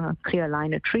Invisalign clear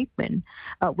aligner treatment,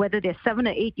 whether they're 7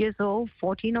 or 8 years old,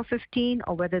 14 or 15,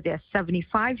 or whether they're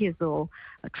 75 years old.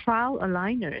 Trial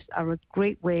aligners are a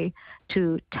great way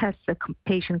to test the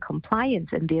patient compliance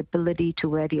and the ability to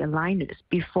wear the aligners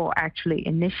before actually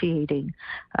initiating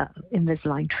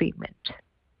Invisalign treatment.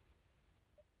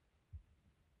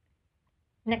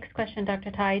 Next question,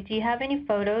 Dr. Tai. Do you have any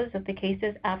photos of the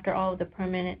cases after all of the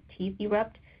permanent teeth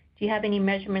erupt? Do you have any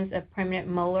measurements of permanent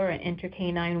molar and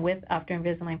intercanine width after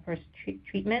Invisalign First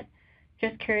treatment?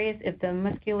 Just curious if the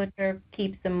musculature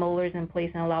keeps the molars in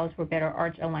place and allows for better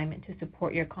arch alignment to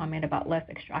support your comment about less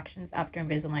extractions after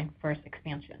Invisalign First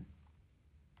expansion.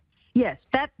 Yes,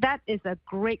 that is a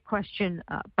great question,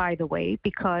 by the way,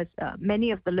 because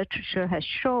many of the literature has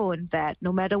shown that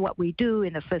no matter what we do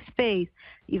in the first phase,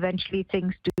 eventually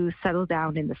things do settle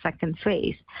down in the second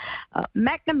phase.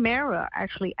 McNamara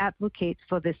actually advocates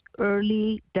for this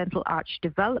early dental arch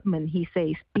development, he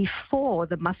says, before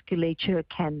the musculature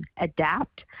can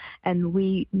adapt. And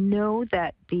we know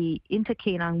that the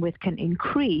intercanine width can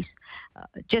increase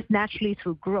just naturally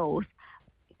through growth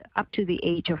up to the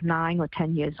age of 9 or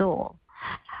 10 years old.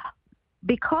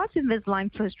 because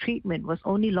Invisalign First treatment was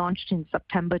only launched in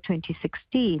September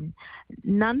 2016,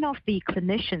 none of the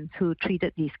clinicians who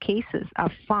treated these cases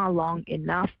are far along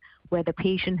enough where the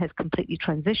patient has completely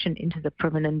transitioned into the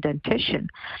permanent dentition.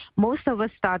 Most of us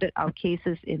started our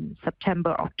cases in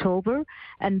September, October,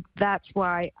 and that's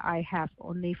why I have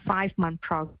only 5-month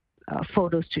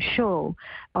photos to show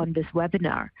on this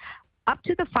webinar. Up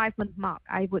to the 5-month mark,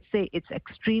 I would say it's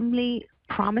extremely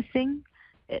promising.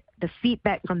 The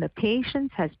feedback from the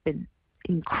patients has been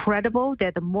incredible.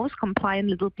 They're the most compliant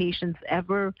little patients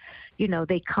ever. You know,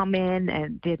 they come in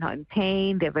and they're not in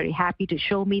pain. They're very happy to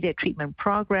show me their treatment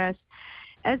progress,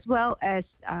 as well as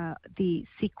the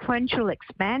sequential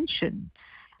expansion,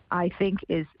 I think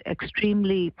is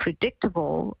extremely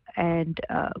predictable and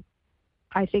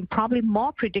I think probably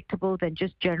more predictable than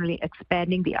just generally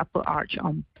expanding the upper arch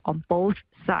on both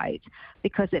sides,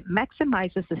 because it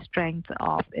maximizes the strength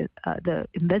of the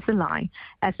Invisalign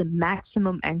as a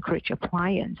maximum anchorage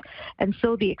appliance. And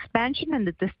so the expansion and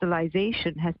the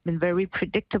distalization has been very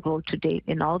predictable to date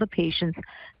in all the patients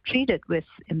treated with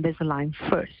Invisalign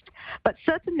First. But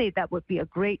certainly that would be a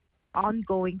great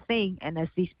ongoing thing, and as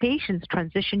these patients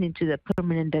transition into the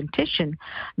permanent dentition,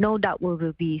 no doubt we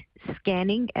will be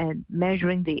scanning and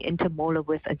measuring the intermolar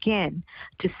width again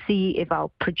to see if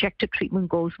our projected treatment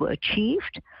goals were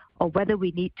achieved or whether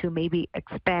we need to maybe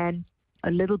expand a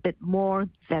little bit more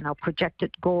than our projected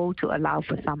goal to allow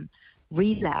for some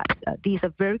relapse. These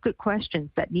are very good questions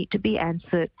that need to be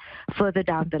answered further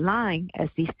down the line as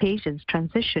these patients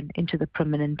transition into the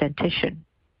permanent dentition.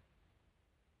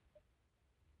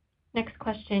 Next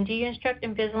question. Do you instruct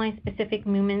Invisalign-specific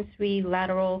movement-free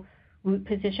lateral root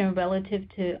position relative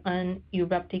to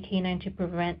unerupted canine to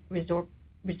prevent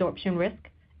resorption risk?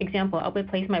 Example, I would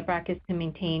place my brackets to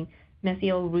maintain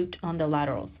mesial root on the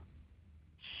laterals.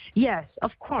 Yes,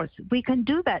 of course. We can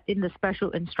do that in the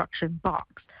special instruction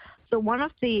box. So one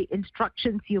of the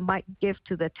instructions you might give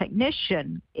to the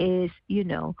technician is,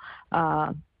 do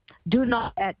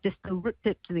not add distal root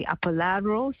tip to the upper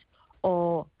laterals,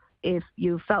 or if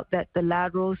you felt that the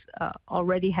laterals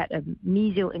already had a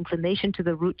mesial inclination to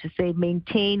the root, to say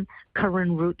maintain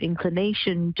current root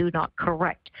inclination, do not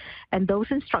correct. And those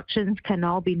instructions can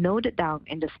all be noted down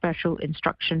in the special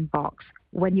instruction box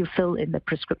when you fill in the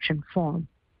prescription form.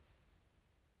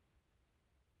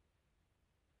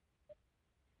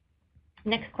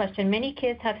 Next question. Many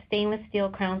kids have stainless steel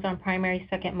crowns on primary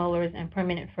second molars and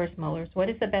permanent first molars. What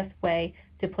is the best way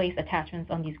to place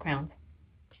attachments on these crowns?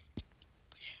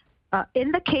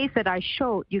 In the case that I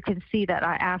showed, you can see that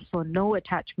I asked for no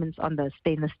attachments on the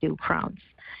stainless steel crowns.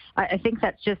 I think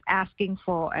that's just asking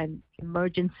for an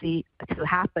emergency to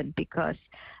happen, because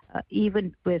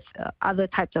even with other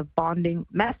types of bonding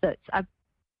methods, I've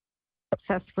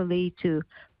successfully to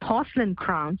porcelain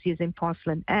crowns using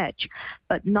porcelain edge,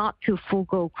 but not to full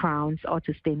gold crowns or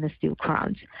to stainless steel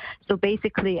crowns. So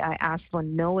basically, I asked for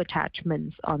no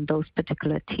attachments on those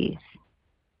particular teeth.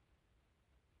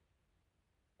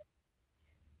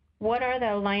 What are the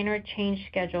aligner change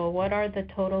schedule? What are the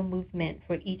total movement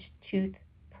for each tooth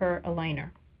per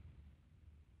aligner?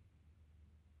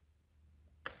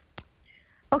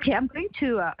 Okay, I'm going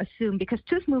to assume, because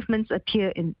tooth movements appear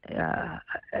in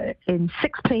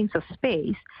 6 planes of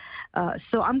space,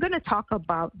 so I'm going to talk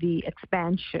about the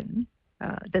expansion,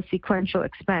 the sequential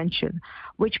expansion,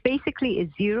 which basically is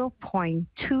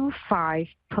 0.25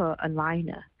 per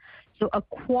aligner. So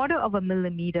 1/4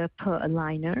 millimeter per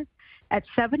aligner. At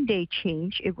 7-day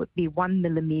change, it would be 1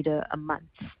 millimeter a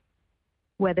month,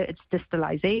 whether it's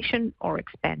distalization or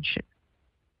expansion.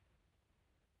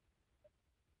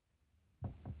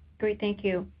 Great, thank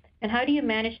you. And how do you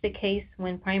manage the case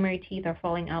when primary teeth are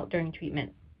falling out during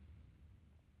treatment?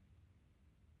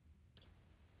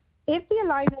 If the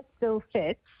aligner still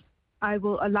fits, I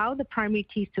will allow the primary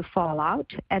teeth to fall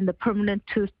out and the permanent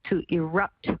tooth to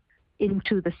erupt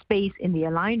into the space in the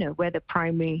aligner where the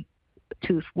primary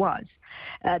tooth was.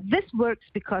 This works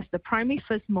because the primary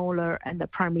first molar and the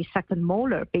primary second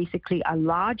molar basically are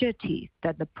larger teeth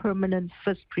than the permanent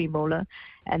first premolar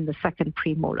and the second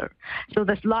premolar. So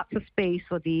there's lots of space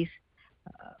for these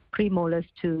premolars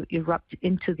to erupt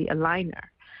into the aligner.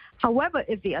 However,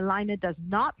 if the aligner does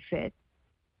not fit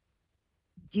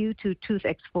due to tooth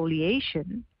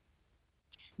exfoliation,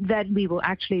 then we will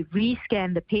actually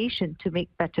rescan the patient to make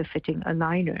better fitting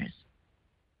aligners.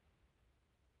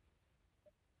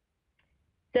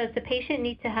 Does the patient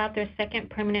need to have their second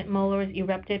permanent molars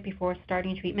erupted before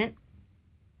starting treatment?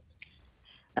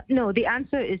 No, the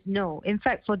answer is no. In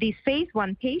fact, for these phase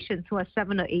 1 patients who are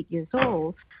 7 or 8 years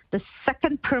old, the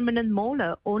second permanent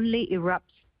molar only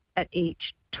erupts at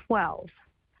age 12.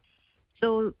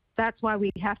 So that's why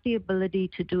we have the ability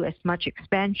to do as much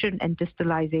expansion and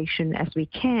distalization as we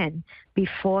can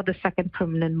before the second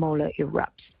permanent molar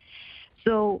erupts.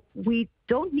 So we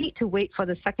don't need to wait for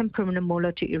the second permanent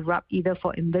molar to erupt either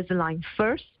for Invisalign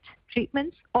First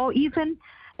treatments or even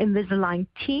Invisalign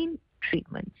teen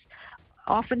treatments.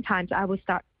 Oftentimes, I will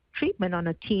start treatment on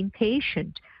a teen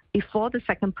patient before the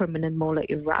second permanent molar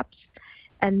erupts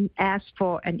and ask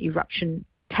for an eruption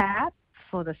tab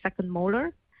for the second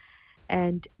molar.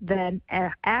 And then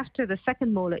after the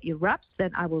second molar erupts,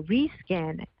 then I will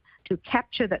rescan it to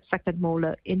capture that second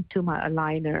molar into my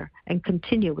aligner and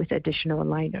continue with additional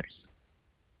aligners.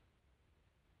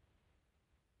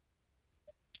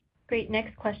 Great.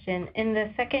 Next question. In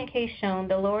the second case shown,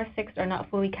 the lower 6 are not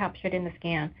fully captured in the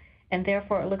scan, and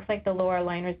therefore it looks like the lower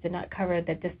aligners did not cover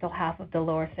the distal half of the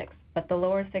lower 6, but the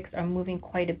lower 6 are moving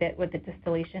quite a bit with the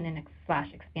distillation and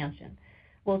 / expansion.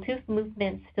 Will tooth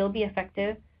movement still be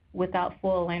effective without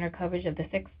full aligner coverage of the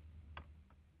 6?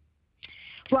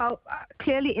 Well,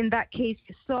 clearly in that case,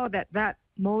 you saw that that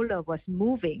molar was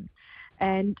moving,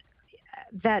 and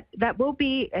that will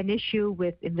be an issue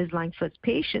with Invisalign First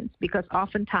patients because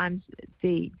oftentimes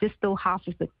the distal half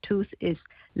of the tooth is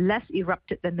less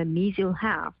erupted than the mesial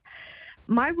half.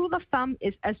 My rule of thumb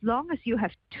is as long as you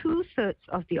have 2/3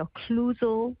 of the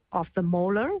occlusal of the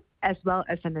molar as well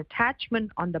as an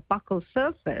attachment on the buccal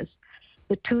surface,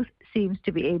 the tooth seems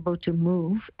to be able to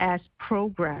move as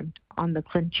programmed on the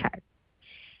ClinCheck.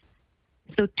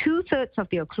 So 2/3 of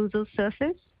the occlusal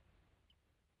surface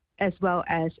as well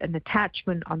as an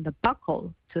attachment on the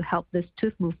buccal to help this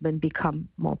tooth movement become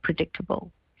more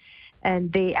predictable.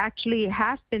 And they actually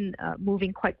have been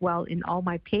moving quite well in all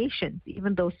my patients,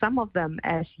 even though some of them,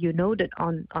 as you noted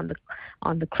on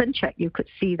the ClinCheck, you could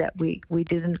see that we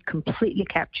didn't completely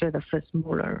capture the first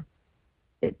molar.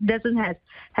 It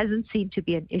hasn't seemed to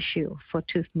be an issue for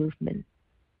tooth movement.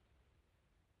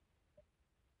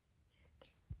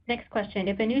 Next question.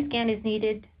 If a new scan is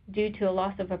needed due to a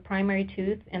loss of a primary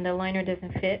tooth and the aligner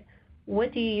doesn't fit,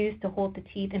 what do you use to hold the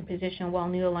teeth in position while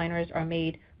new aligners are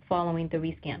made following the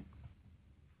rescan?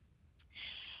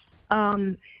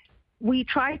 We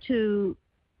try to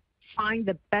find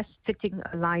the best fitting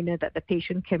aligner that the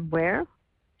patient can wear.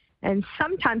 And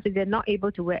sometimes if they're not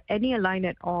able to wear any aligner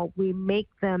at all, we make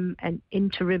them an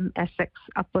interim Essex,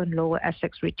 upper and lower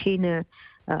Essex retainer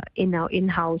in our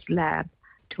in-house lab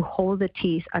to hold the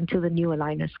teeth until the new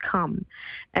aligners come.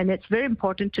 And it's very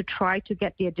important to try to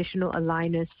get the additional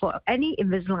aligners for any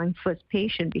Invisalign First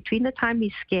patient. Between the time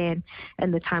we scan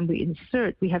and the time we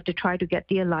insert, we have to try to get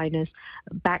the aligners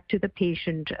back to the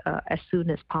patient as soon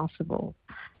as possible.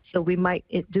 So we might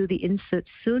do the insert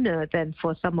sooner than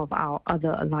for some of our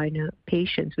other aligner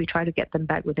patients. We try to get them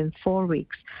back within 4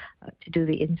 weeks to do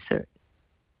the insert.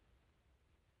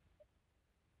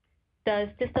 Does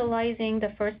distalizing the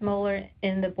first molar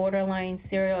in the borderline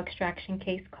serial extraction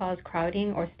case cause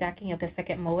crowding or stacking of the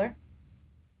second molar?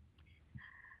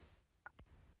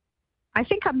 I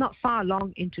think I'm not far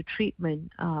along into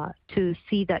treatment to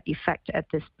see that effect at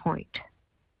this point.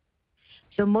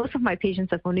 So most of my patients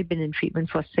have only been in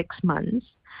treatment for 6 months,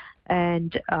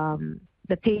 and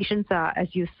the patients are,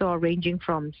 as you saw, ranging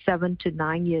from 7 to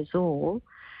 9 years old.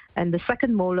 And the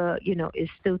second molar, is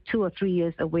still 2 or 3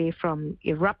 years away from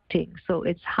erupting. So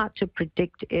it's hard to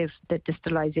predict if the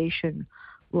distalization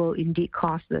will indeed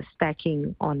cause the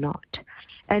stacking or not.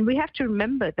 And we have to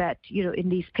remember that, in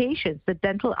these patients, the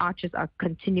dental arches are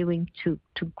continuing to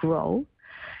grow.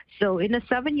 So in a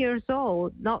 7 years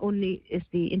old, not only is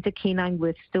the intercanine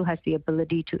width still has the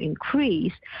ability to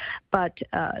increase, but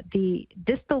the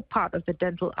distal part of the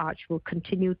dental arch will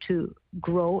continue to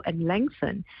grow and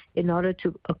lengthen in order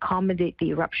to accommodate the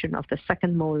eruption of the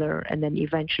second molar and then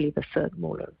eventually the third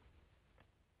molar.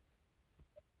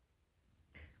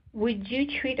 Would you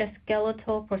treat a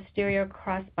skeletal posterior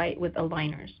crossbite with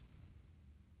aligners?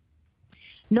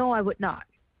 No, I would not.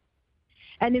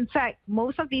 And in fact,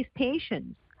 most of these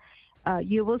patients,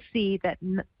 you will see that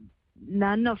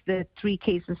none of the 3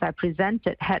 cases I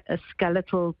presented had a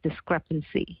skeletal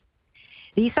discrepancy.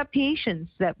 These are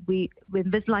patients that with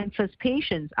Invisalign First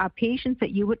patients, are patients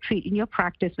that you would treat in your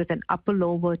practice with an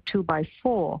upper-lower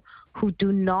 2x4 who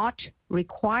do not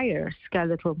require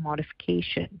skeletal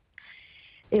modification.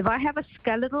 If I have a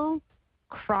skeletal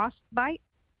crossbite,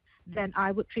 then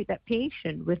I would treat that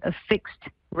patient with a fixed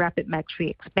rapid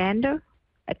max-free expander,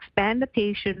 expand the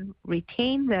patient,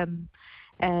 retain them,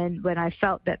 and when I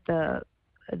felt that the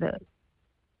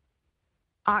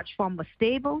arch form was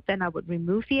stable, then I would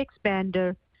remove the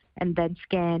expander and then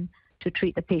scan to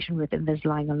treat the patient with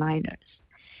Invisalign aligners.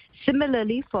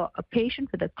 Similarly, for a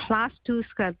patient with a class 2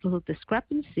 skeletal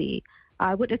discrepancy,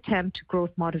 I would attempt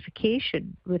growth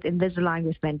modification with Invisalign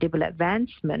with mandibular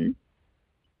advancement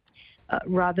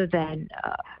rather than,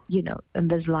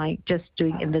 Invisalign, just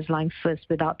doing Invisalign first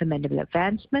without the mandibular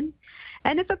advancement.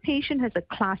 And if a patient has a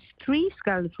class 3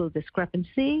 skeletal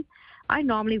discrepancy, I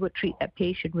normally would treat that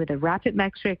patient with a rapid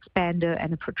maxillary expander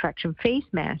and a protraction face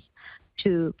mask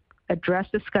to address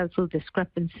the skeletal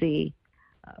discrepancy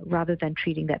rather than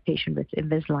treating that patient with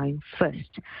Invisalign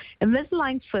first.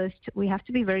 Invisalign first, we have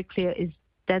to be very clear, is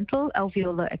dental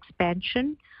alveolar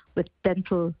expansion with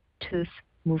dental tooth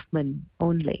movement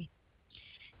only.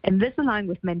 Invisalign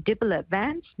with mandibular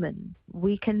advancement,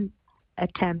 we can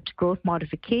attempt growth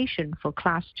modification for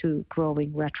class 2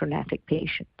 growing retrognathic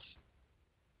patients.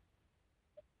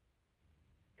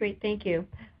 Great, thank you.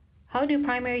 How do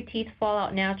primary teeth fall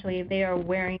out naturally if they are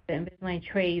wearing the Invisalign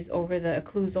trays over the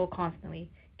occlusal constantly?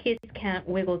 Kids can't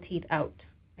wiggle teeth out,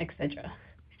 etc.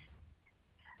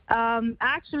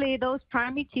 Actually, those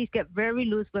primary teeth get very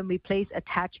loose when we place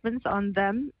attachments on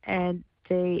them, and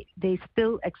they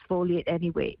still exfoliate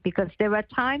anyway, because there are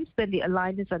times when the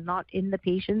aligners are not in the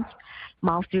patient's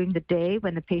mouth during the day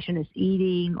when the patient is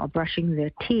eating or brushing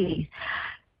their teeth.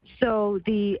 So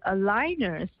the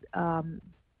aligners,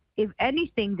 if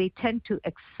anything, they tend to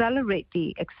accelerate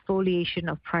the exfoliation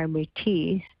of primary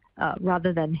teeth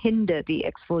rather than hinder the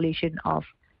exfoliation of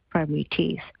primary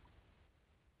teeth.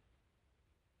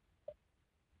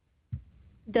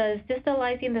 Does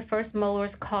distalizing the first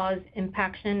molars cause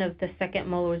impaction of the second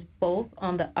molars both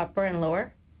on the upper and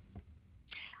lower?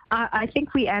 I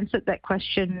think we answered that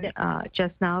question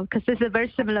just now, because this is a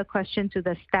very similar question to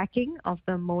the stacking of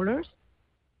the molars.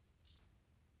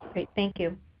 Great, thank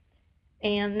you.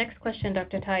 And next question,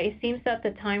 Dr. Tai. It seems that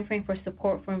the time frame for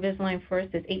support for Invisalign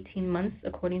First is 18 months,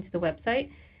 according to the website.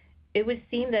 It would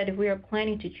seem that if we are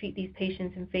planning to treat these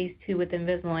patients in phase 2 with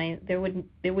Invisalign, there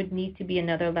would need to be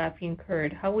another lab fee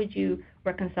incurred. How would you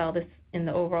reconcile this in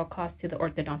the overall cost to the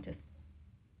orthodontist?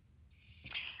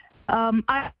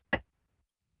 I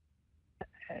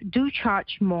do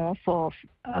charge more for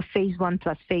phase 1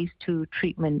 plus phase 2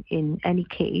 treatment in any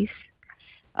case.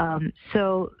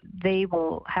 So they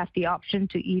will have the option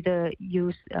to either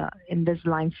use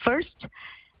Invisalign First.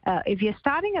 If you're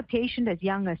starting a patient as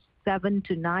young as 7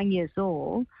 to 9 years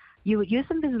old, you would use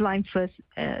Invisalign First,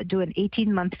 do an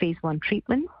 18-month phase 1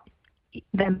 treatment,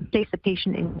 then place the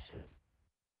patient in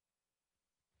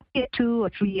a 2 or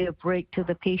 3 year break till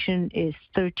the patient is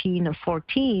 13 or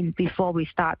 14 before we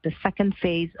start the second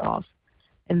phase of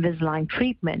Invisalign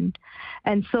treatment.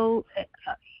 And so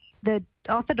the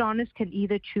orthodontist can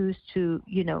either choose to,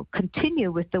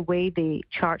 continue with the way they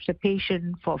charge the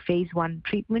patient for phase 1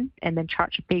 treatment and then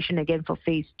charge the patient again for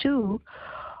phase 2,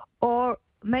 or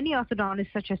many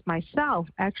orthodontists, such as myself,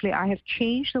 actually, I have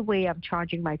changed the way I'm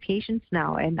charging my patients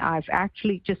now, and I've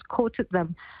actually just quoted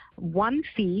them one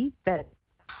fee that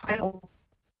I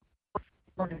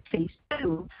on phase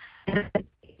 2, and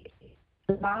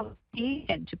allow the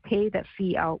patient to pay that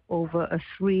fee out over a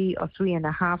 3 or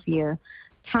 3.5 year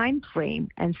time frame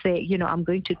and say, I'm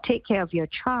going to take care of your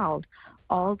child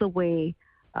all the way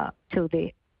till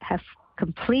they have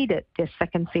completed their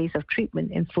second phase of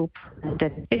treatment in full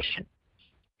dentition.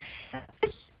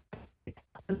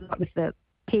 With the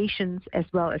patients as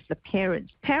well as the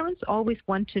parents. Parents always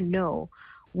want to know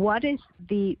what is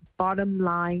the bottom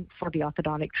line for the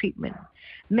orthodontic treatment.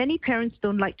 Many parents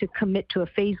don't like to commit to a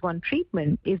phase 1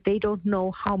 treatment if they don't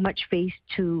know how much phase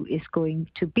 2 is going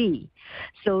to be.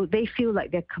 So they feel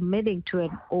like they're committing to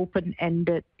an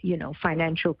open-ended,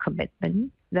 financial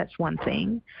commitment. That's one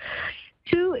thing.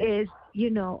 2 is,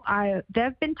 there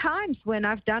have been times when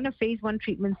I've done a phase 1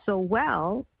 treatment so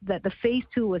well that the phase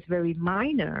 2 was very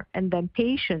minor, and then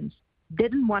patients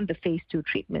didn't want the phase 2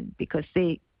 treatment because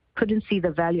they couldn't see the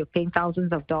value of paying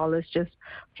thousands of dollars just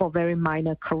for very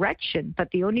minor correction. But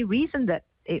the only reason that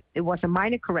it was a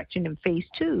minor correction in phase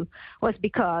 2 was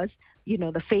because,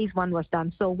 the phase 1 was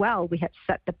done so well, we had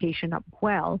set the patient up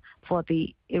well for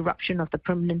the eruption of the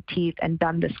permanent teeth and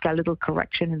done the skeletal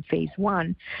correction in phase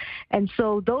 1. And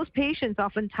so those patients,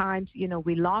 oftentimes,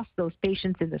 we lost those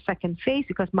patients in the second phase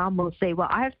because mom will say, well,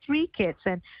 I have 3 kids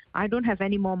and I don't have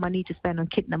any more money to spend on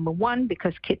kid number 1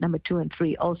 because kid number 2 and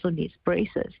 3 also needs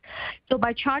braces. So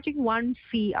by charging one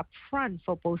fee up front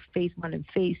for both phase 1 and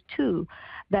phase 2,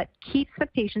 that keeps the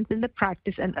patients in the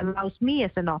practice and allows me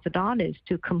as an orthodontist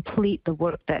to complete the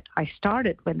work that I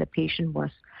started when the patient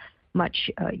was much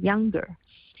younger.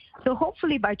 So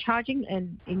hopefully by charging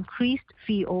an increased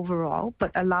fee overall,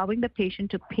 but allowing the patient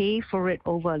to pay for it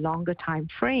over a longer time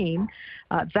frame,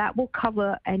 that will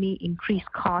cover any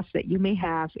increased costs that you may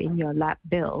have in your lab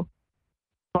bill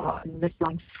for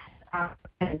Invisalign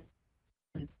and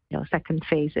second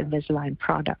phase Invisalign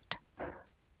product.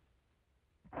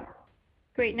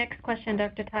 Great. Next question,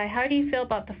 Dr. Tai. How do you feel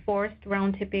about the forced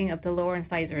round tipping of the lower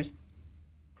incisors?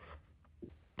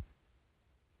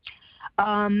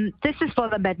 This is for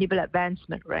the mandibular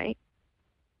advancement, right?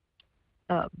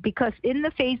 Because in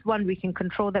the phase 1, we can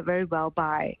control that very well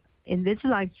by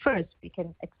Invisalign first. We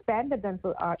can expand the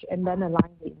dental arch and then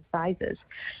align the incisors.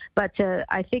 But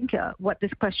I think what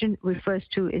this question refers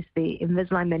to is the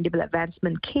Invisalign mandibular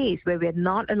advancement case, where we're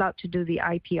not allowed to do the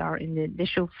IPR in the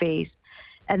initial phase,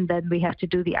 and then we have to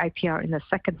do the IPR in the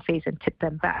second phase and tip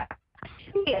them back.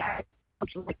 Yeah,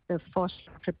 like the forced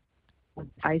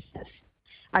incisors.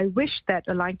 I wish that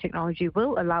Align Technology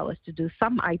will allow us to do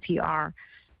some IPR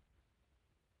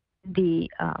the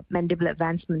mandibular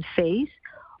advancement phase,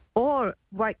 or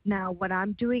right now what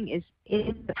I'm doing is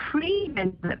in the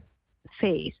pre-mandibular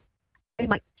phase, I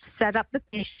might set up the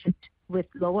patient with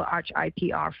lower arch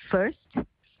IPR first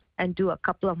and do a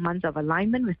couple of months of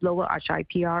alignment with lower arch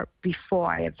IPR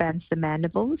before I advance the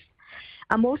mandibles.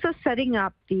 I'm also setting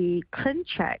up the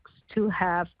ClinCheck to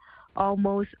have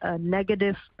almost a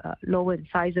negative lower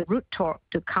incisor root torque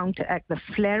to counteract the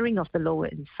flaring of the lower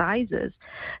incisors.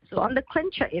 So on the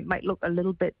ClinCheck, it might look a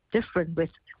little bit different with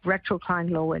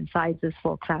retrocline lower incisors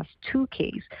for class 2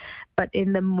 case. But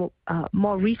in the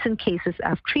more recent cases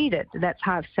I've treated, that's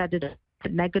how I've set it up, the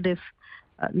negative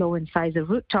lower incisor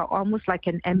root torque, almost like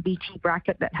an MBT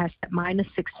bracket that has that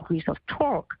 -6 degrees of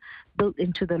torque built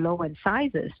into the lower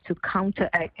incisors to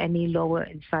counteract any lower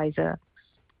incisor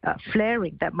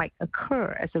flaring that might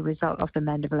occur as a result of the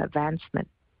mandibular advancement.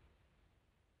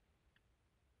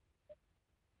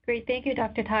 Great, thank you,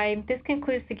 Dr. Tai. This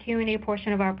concludes the Q&A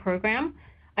portion of our program.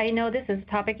 I know this is a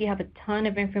topic you have a ton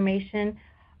of information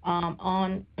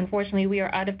on. Unfortunately, we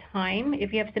are out of time.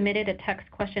 If you have submitted a text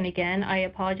question again, I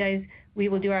apologize. We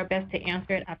will do our best to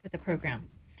answer it after the program.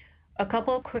 A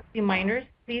couple of quick reminders.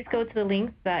 Please go to the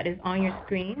link that is on your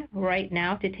screen right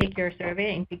now to take your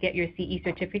survey and to get your CE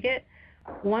certificate.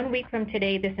 1 week from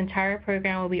today, this entire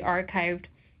program will be archived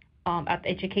at the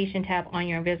Education tab on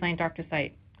your Invisalign Doctor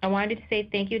site. I wanted to say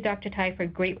thank you, Dr. Tai, for a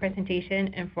great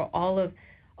presentation and for all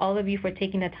of you for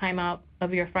taking the time out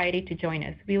of your Friday to join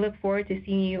us. We look forward to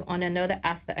seeing you on another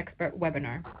Ask the Expert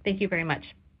webinar. Thank you very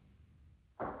much.